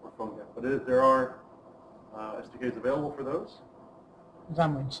PhoneGap, but there are SDKs available for those.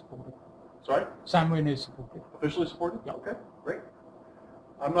 Xamarin is supported. Sorry? Xamarin is supported. Officially supported? Yeah. Okay, great.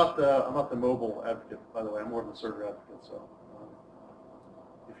 I'm not the mobile advocate, by the way. I'm more of the server advocate. So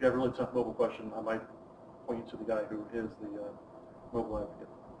if you have a really tough mobile question, I might point you to the guy who is the mobile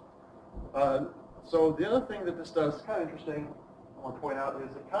advocate. So the other thing that this does is kind of interesting. I want to point out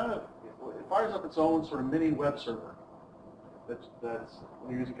is it fires up its own sort of mini web server. That's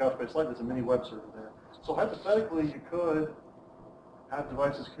when you're using Couchbase Lite, there's a mini web server there. So hypothetically, you could have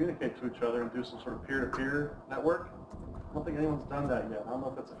devices communicate to each other and do some sort of peer-to-peer network. I don't think anyone's done that yet. I don't know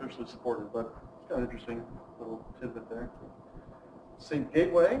if that's officially supported, but it's kind of interesting little tidbit there. Sync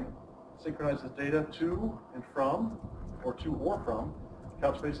Gateway synchronizes data to and from, or to or from,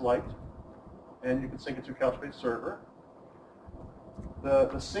 Couchbase Lite, and you can sync it to Couchbase Server.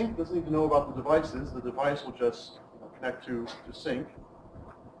 The sync doesn't need to know about the devices. The device will just connect to sync.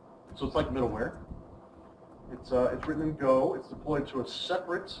 So it's like middleware. It's written in Go. It's deployed to a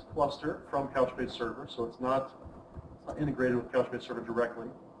separate cluster from Couchbase Server, so it's not integrated with Couchbase Server directly.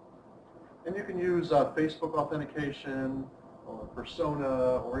 And you can use Facebook authentication, or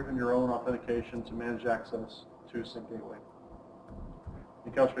persona, or even your own authentication to manage access to Sync Gateway.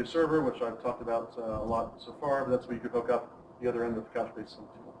 The Couchbase server, which I've talked about a lot so far, but that's where you could hook up the other end of the Couchbase Sync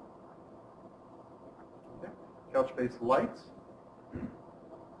tool. Okay. Couchbase Lite.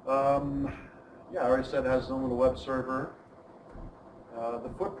 Yeah, I already said it has its own little web server.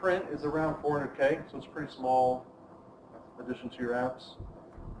 The footprint is around 400K, so it's a pretty small addition to your apps.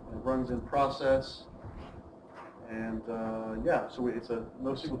 It runs in process. And yeah, so it's a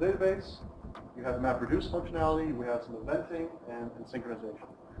NoSQL database. You have MapReduce functionality. We have some eventing and synchronization.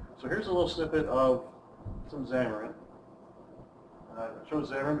 So here's a little snippet of some Xamarin. I chose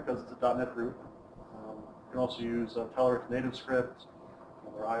Xamarin because it's a .NET root. You can also use Telerik native script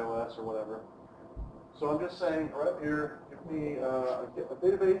or iOS or whatever. So I'm just saying, right up here, give me a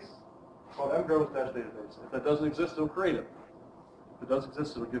database called mgrows-database. If that doesn't exist, it'll create it. If it does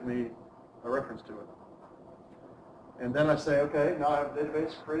exist, it'll give me a reference to it. And then I say, okay, now I have a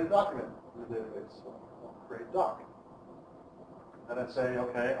database, create a document in the database. So I'll create a doc. And I say,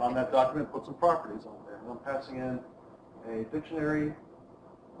 okay, on that document, put some properties on there. And I'm passing in a dictionary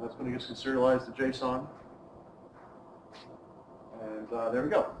that's going to get serialized to JSON. And there we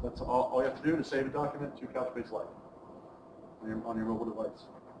go. That's all you have to do to save a document to Couchbase Lite on your mobile device.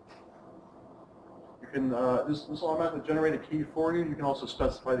 You can, this will automatically generate a key for you. You can also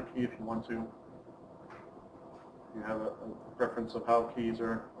specify the key if you want to. You have a preference of how keys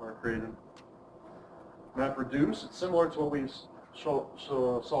are created. MapReduce, it's similar to what we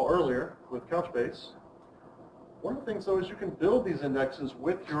saw earlier with Couchbase. One of the things, though, is you can build these indexes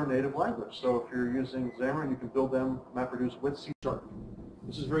with your native language. So if you're using Xamarin, you can build them, MapReduce, with C#.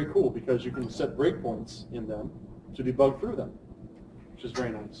 This is very cool because you can set breakpoints in them to debug through them, which is very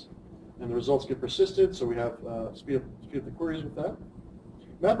nice. And the results get persisted, so we have speed up the queries with that.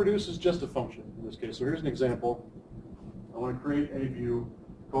 MapReduce is just a function in this case. So here's an example. I want to create a view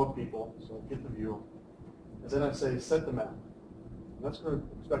called people, so I get the view. And then I say set the map. And that's going to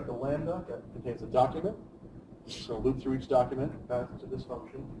expect a lambda that contains a document. It's going to loop through each document, pass it to this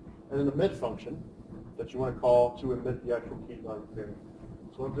function, and an emit function that you want to call to emit the actual key value pair.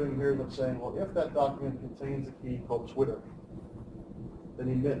 So what I'm doing here is I'm saying, well, if that document contains a key called Twitter, then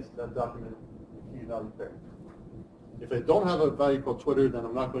emit that document the key value pair. If I don't have a value called Twitter, then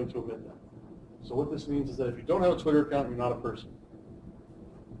I'm not going to emit that. So what this means is that if you don't have a Twitter account, you're not a person,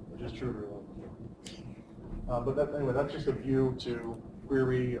 which is true, really. But anyway, that's just a view to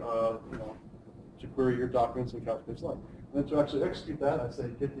query, to query your documents in Couchbase Lite. And then to actually execute that, I say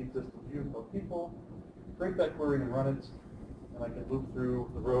get the existing view called people, create that query and run it, and I can loop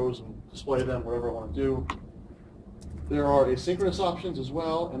through the rows and display them whatever I want to do. There are asynchronous options as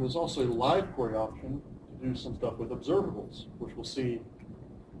well, and there's also a live query option to do some stuff with observables, which we'll see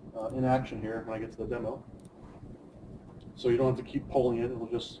in action here when I get to the demo. So you don't have to keep polling it; it'll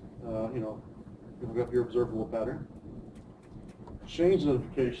just, look up your observable pattern. Change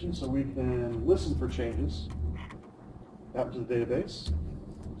notification, so we can listen for changes out to the database.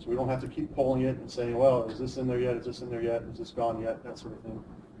 So we don't have to keep polling it and saying, well, is this in there yet? Is this in there yet? Is this gone yet? That sort of thing.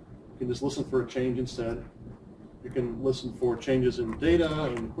 You can just listen for a change instead. You can listen for changes in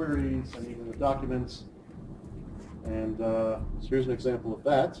data, in queries, and even the documents. And so here's an example of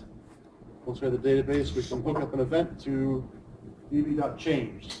that. Once we have the database, we can hook up an event to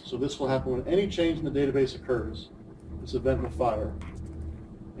db.change. So this will happen when any change in the database occurs. This event will fire.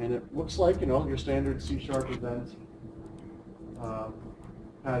 And it looks like, your standard C# event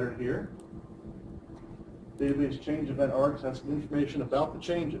pattern here. Database change event args has some information about the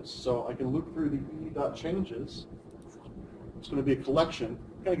changes. So I can loop through the e.changes. It's going to be a collection,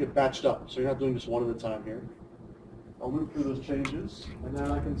 kind of get batched up, so you're not doing just one at a time here. I'll loop through those changes, and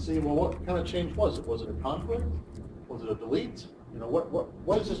then I can see, well, what kind of change was it? Was it a conflict? Was it a delete?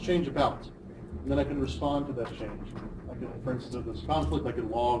 What is this change about? And then I can respond to that change. I can, for instance, if there's conflict, I can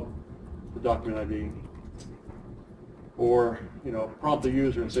log the document ID, or prompt the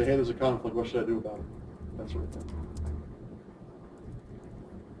user and say, hey, there's a conflict. What should I do about it? That sort of thing.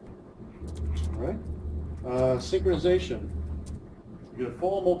 All right. Synchronization. You get a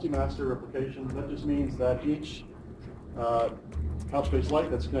full multi-master replication. That just means that each Couchbase Lite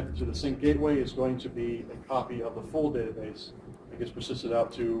that's connected to the Sync Gateway is going to be a copy of the full database that gets persisted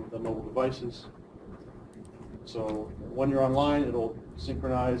out to the mobile devices. So when you're online, it'll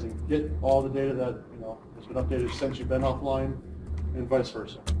synchronize and get all the data that has been updated since you've been offline, and vice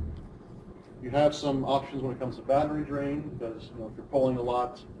versa. You have some options when it comes to battery drain, because if you're polling a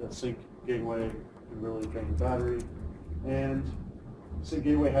lot, that Sync Gateway can really drain the battery. And Sync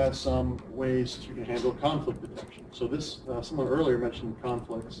Gateway has some ways you can handle conflict detection. So this, someone earlier mentioned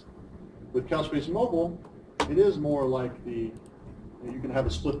conflicts. With Couchbase Mobile, it is more like the, you can have a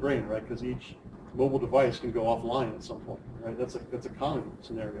split brain, right? Because each mobile device can go offline at some point, right? That's a common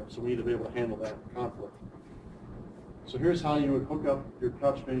scenario. So we need to be able to handle that conflict. So here's how you would hook up your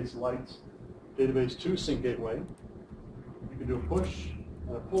Couchbase Lite database to Sync Gateway. You can do a push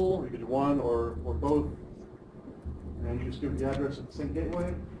and a pull, or you can do one or both. And you just give the address of the Sync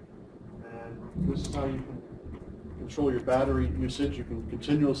Gateway. And this is how you can control your battery usage. You can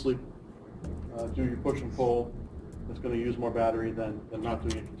continuously do your push and pull. It's going to use more battery than not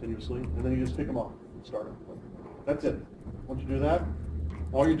doing it continuously. And then you just pick them up and start them. That's it. Once you do that,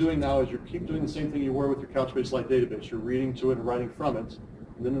 all you're doing now is you keep doing the same thing you were with your Couchbase Lite database. You're reading to it and writing from it.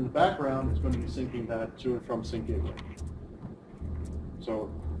 And then in the background, it's going to be syncing that to and from Sync Gateway. So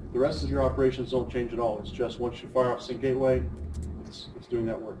the rest of your operations don't change at all. It's just once you fire off Sync Gateway, it's doing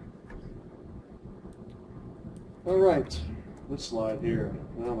that work. All right, this slide here.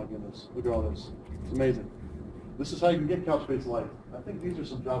 Oh my goodness, look at all this. It's amazing. This is how you can get Couchbase Lite. I think these are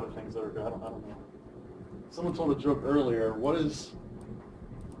some Java things that are good. I don't know. Someone told a joke earlier. Why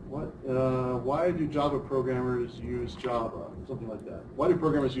do Java programmers use Java? Something like that. Why do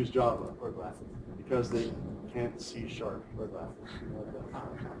programmers use Java? Or glasses. Because they can't see sharp. Or glasses.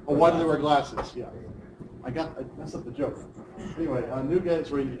 Oh, why do they wear glasses? Yeah. I messed up the joke. Anyway, new guys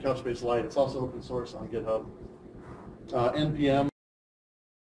ready to get Couchbase Lite. It's also open source on GitHub. NPM.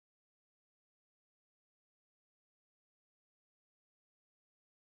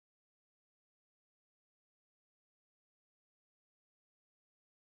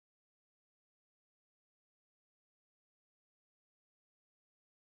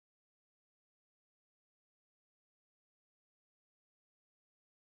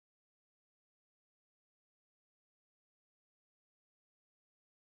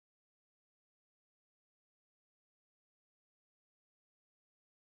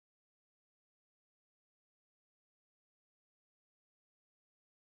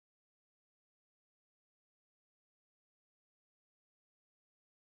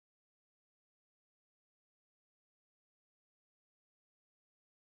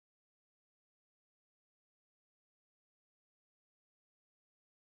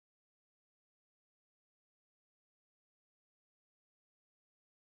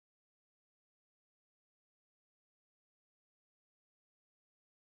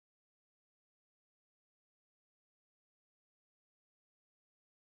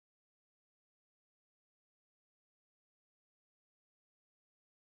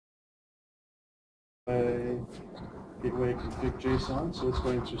 Gateway config JSON, so it's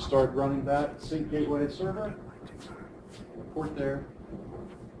going to start running that Sync Gateway server. Port there.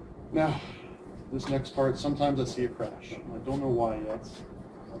 Now, this next part, sometimes I see a crash. I don't know why yet.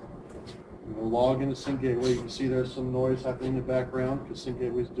 I'm going to log into Sync Gateway. You can see there's some noise happening in the background because Sync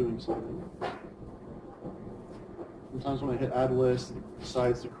Gateway is doing something. Sometimes when I hit add list, it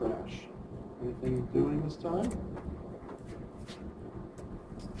decides to crash. Anything doing this time?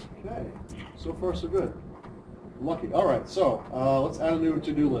 Okay, so far so good. I'm lucky. All right, so let's add a new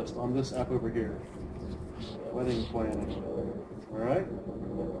to-do list on this app over here. Wedding planning. All right.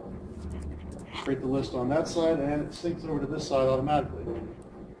 Create the list on that side, and it syncs over to this side automatically.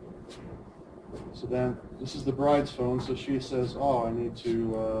 So then, this is the bride's phone, so she says, oh, I need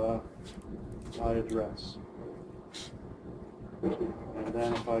to buy a dress. And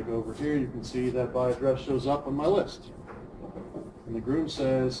then if I go over here, you can see that buy a dress shows up on my list. And the groom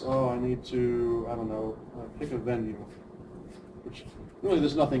says, oh, I need to, I don't know, pick a venue. Which, really,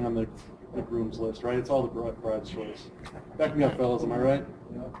 there's nothing on the groom's list, right? It's all the bride's choice. Back me up, fellas, am I right?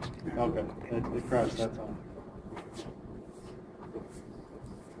 Yeah. Okay, it crashed that time.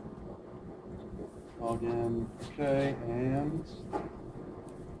 Log in, okay, and...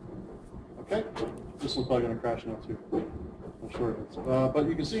 Okay, this one's probably going to crash now, too. I'm sure it is. But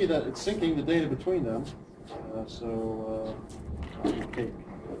you can see that it's syncing the data between them. Cake.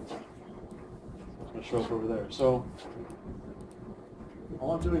 It's going to show up over there. So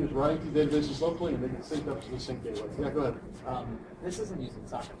all I'm doing is writing to databases locally and they get synced up to the sync gateway. Yeah, go ahead. This isn't using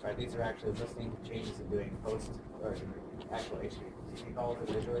sockets, right? These are actually listening to changes and doing post or actual HTTP calls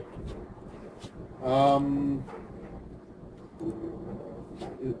individually.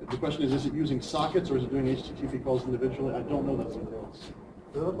 The question is it using sockets or is it doing HTTP calls individually? I don't know that details.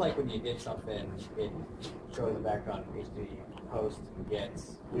 It looked like when you did something, it shows the background HTTP post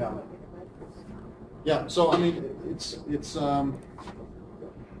gets. Yeah. Yeah. So I mean, it's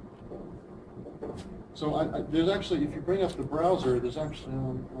so there's actually, if you bring up the browser, there's actually, I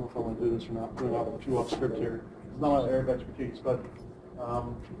don't know if I want to do this or not. I'm doing off script here. It's not my area of expertise, but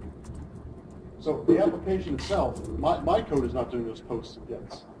so the application itself, my code is not doing those posts and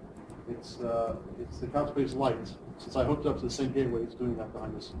gets. It's the Couchbase Lite. Since I hooked up to the sync gateway, it's doing that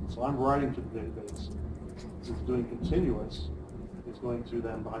behind the scenes. So I'm writing to the database. Since it's doing continuous, it's going to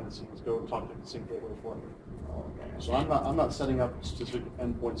then behind the scenes go talk to the sync gateway for me. So I'm not setting up specific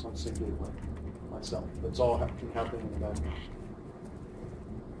endpoints on sync gateway myself. It's all happening in the background.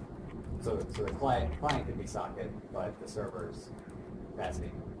 So the client could be socket, but the server's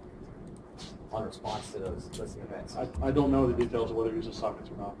passing on response to those listening events. I don't know the details of whether it uses sockets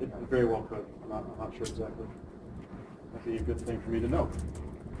or not. It very well could. I'm not sure exactly. That'd be a good thing for me to know.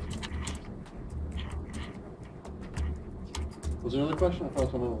 Was there another question? I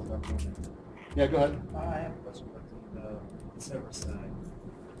thought someone was back there. Yeah, go ahead. I have a question about the server side.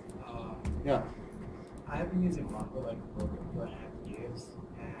 Yeah. I have been using Mongo like for 2.5 years.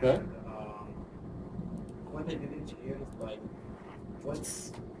 And, Okay. what I didn't hear is like,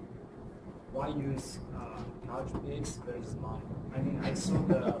 why use Couchbase versus Mongo? I mean, I saw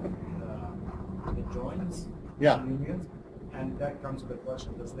the joins, Yeah. unions, and that comes with the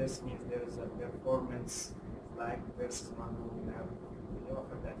question: does this mean there is a performance lag versus Mongo? You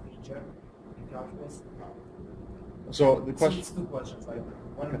offer that feature in Couchbase. So the question. It's two questions. Like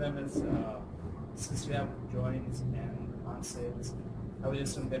one of them is since we have joins and unsets, I would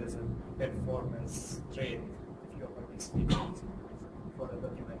assume there is a performance trait if you offer these features for a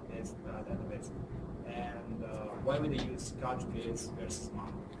document-based database. And why would they use Couchbase versus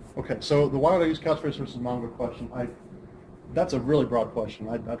Mongo? Okay, so the why would I use Couchbase versus Mongo question, that's a really broad question.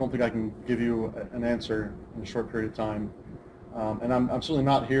 I don't think I can give you an answer in a short period of time. And I'm certainly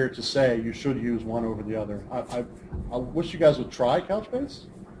not here to say you should use one over the other. I wish you guys would try Couchbase,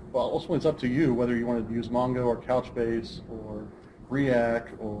 but ultimately it's up to you whether you want to use Mongo or Couchbase or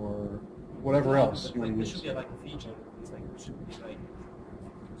React or whatever else you want to There use. should be like a feature. It's like it should be like,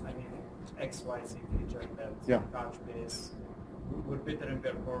 I mean, XYZ feature that Yeah. Couchbase would better in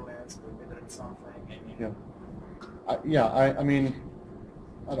performance, would better in something. I mean, Yeah. I mean,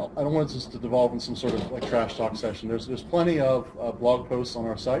 I don't want this to devolve in some sort of like trash talk session. There's plenty of blog posts on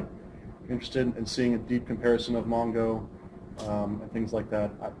our site. If you're interested in seeing a deep comparison of Mongo and things like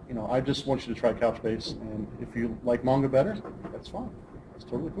that. I just want you to try Couchbase, and if you like Mongo better, that's fine. That's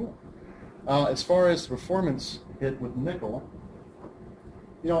totally cool. As far as performance hit with Nickel,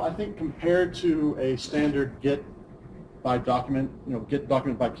 I think compared to a standard get by document, get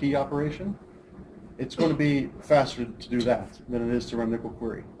document by key operation, it's going to be faster to do that than it is to run Nickel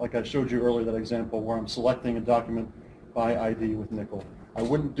query. Like I showed you earlier, that example where I'm selecting a document by ID with Nickel. I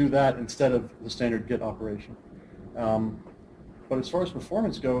wouldn't do that instead of the standard get operation. But as far as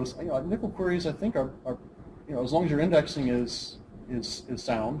performance goes, Nickel queries I think are as long as your indexing is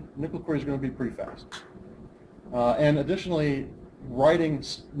sound, Nickel queries are going to be pretty fast. And additionally, writing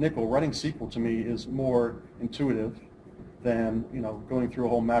SQL to me is more intuitive than going through a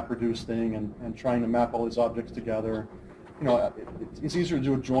whole MapReduce thing and trying to map all these objects together. It's easier to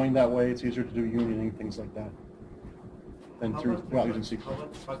do a join that way. It's easier to do unioning, things like that, than without using SQL.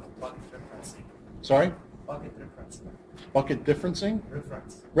 How about bucket referencing? Sorry? Bucket referencing. Bucket differencing?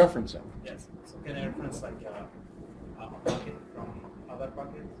 Referencing. Referencing. Yes. So can I reference like a bucket from other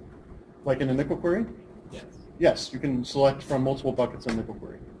buckets? Like in a Nickel query? Yes. Yes, you can select from multiple buckets in Nickel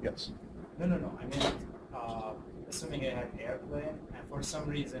query. Yes. No. I mean, assuming I have airplane, and for some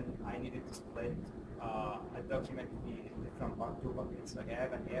reason I needed to split a document from two buckets. Like I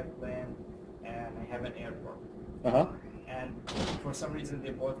have an airplane and I have an airport. And for some reason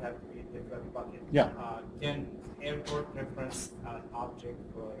they both have to be different buckets. Yeah. Can airport reference an object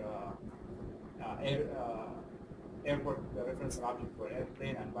for airport reference an object for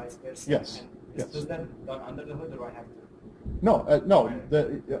airplane and vice versa? Yes. And Yes. Does that done under the hood, or do I have to? No.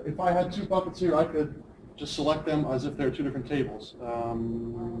 If I had two buckets here, I could just select them as if they're two different tables.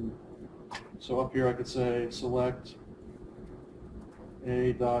 So up here I could say select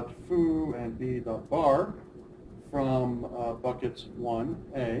a.foo and b.bar from bucket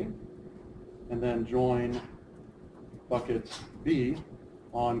 1A, and then join bucket B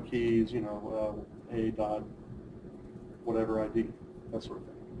on keys, a dot whatever ID, that sort of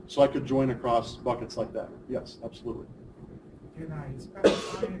thing. So I could join across buckets like that. Yes, absolutely. Can I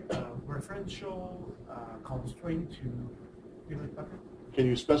specify a referential constraint to delete bucket? Can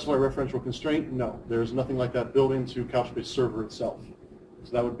you specify referential constraint? No, there's nothing like that built into Couchbase server itself.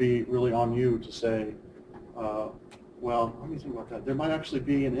 So that would be really on you to say, well, let me think about that. There might actually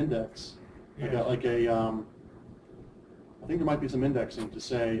be an index, I think there might be some indexing to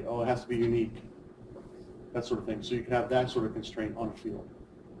say, oh, it has to be unique, that sort of thing. So you can have that sort of constraint on a field.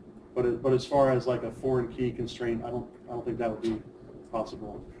 But as far as like a foreign key constraint, I don't think that would be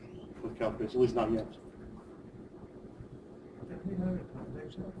possible with Couchbase, at least not yet.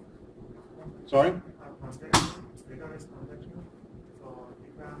 Sorry? Database transaction. So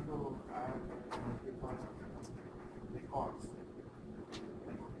if I have to add records,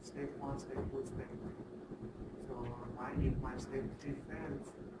 like step 1, step 2, step 3. So if my step 3 fails,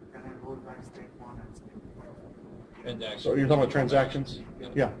 can I roll back step 1 and step 2? Transactions. So you're talking about transactions?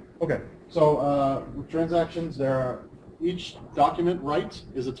 Yeah. Okay. So with transactions, each document write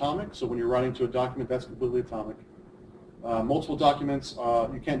is atomic. So when you're writing to a document, that's completely atomic. Multiple documents,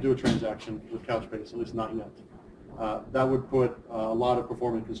 you can't do a transaction with Couchbase, at least not yet. That would put a lot of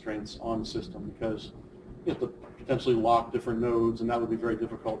performance constraints on the system because you have to potentially lock different nodes, and that would be very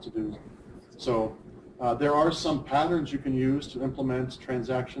difficult to do. So there are some patterns you can use to implement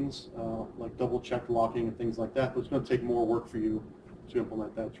transactions, like double-check locking and things like that, but it's going to take more work for you to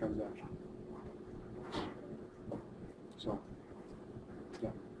implement that transaction. So, yeah.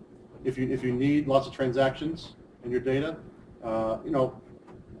 If you need lots of transactions in your data,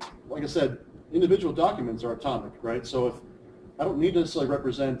 like I said, individual documents are atomic, right? So if I don't need to necessarily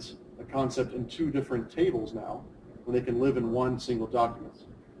represent a concept in 2 different tables now, when they can live in one single document.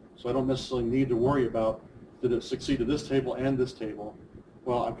 So I don't necessarily need to worry about, did it succeed to this table and this table?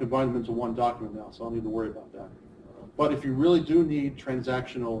 Well, I've combined them into one document now, so I don't need to worry about that. But if you really do need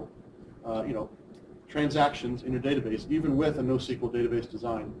transactional, transactions in your database, even with a NoSQL database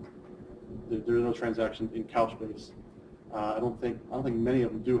design, there are no transactions in Couchbase. I don't think many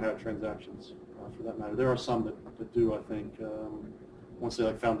of them do have transactions, for that matter. There are some that do, I think. I want to say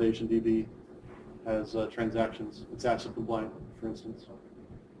like Foundation DB has transactions. It's ACID compliant, for instance.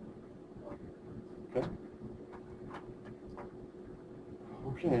 Okay.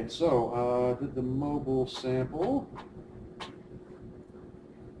 Okay, so did the mobile sample.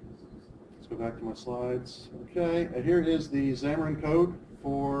 Let's go back to my slides. Okay, and here is the Xamarin code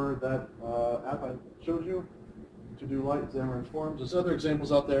for that app I showed you, to do light Xamarin Forms. There's other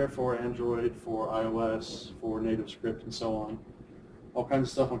examples out there for Android, for iOS, for native script, and so on. All kinds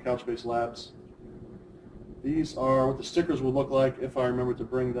of stuff on Couchbase Labs. These are what the stickers will look like if I remember to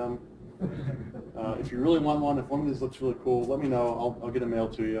bring them. If you really want one, if one of these looks really cool, let me know. I'll get a mail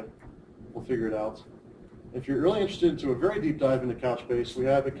to you. We'll figure it out. If you're really interested into a very deep dive into Couchbase, we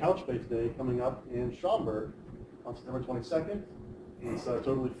have a Couchbase Day coming up in Schaumburg on September 22nd. It's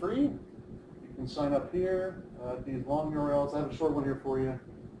totally free. You can sign up here. These long URLs. I have a short one here for you.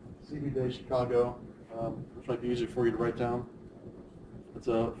 CB Day Chicago, which might be easier for you to write down. It's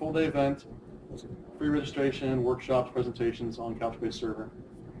a full-day event. Free registration, workshops, presentations on Couchbase server.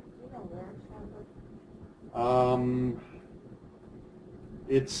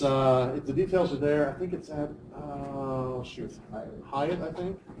 The details are there. I think it's at Hyatt, I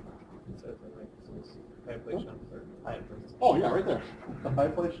think. Oh yeah, right there.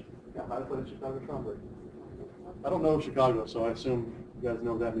 Hyatt Place. Yeah, Hyatt Place, Chicago, Schaumburg. I don't know Chicago, so I assume you guys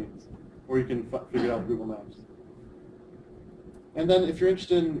know what that means, or you can figure it out with Google Maps. And then, if you're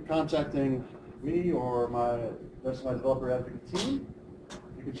interested in contacting me or the rest of my developer advocate team,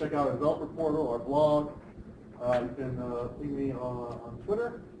 you can check out our developer portal, our blog. You can ping me on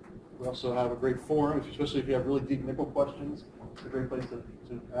Twitter. We also have a great forum, especially if you have really deep NICL questions. It's a great place to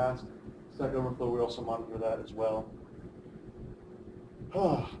ask. Stack Overflow, we also monitor that as well.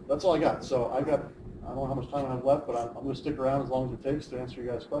 That's all I got. So I don't know how much time I have left, but I'm going to stick around as long as it takes to answer you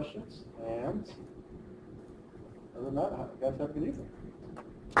guys' questions. And other than that, you guys have a good evening.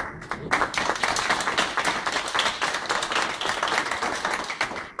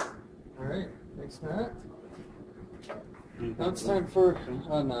 All right. Thanks, Matt. Now it's time for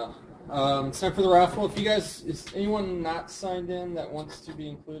it's time for the raffle. If you guys, is anyone not signed in that wants to be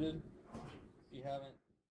included? If you haven't.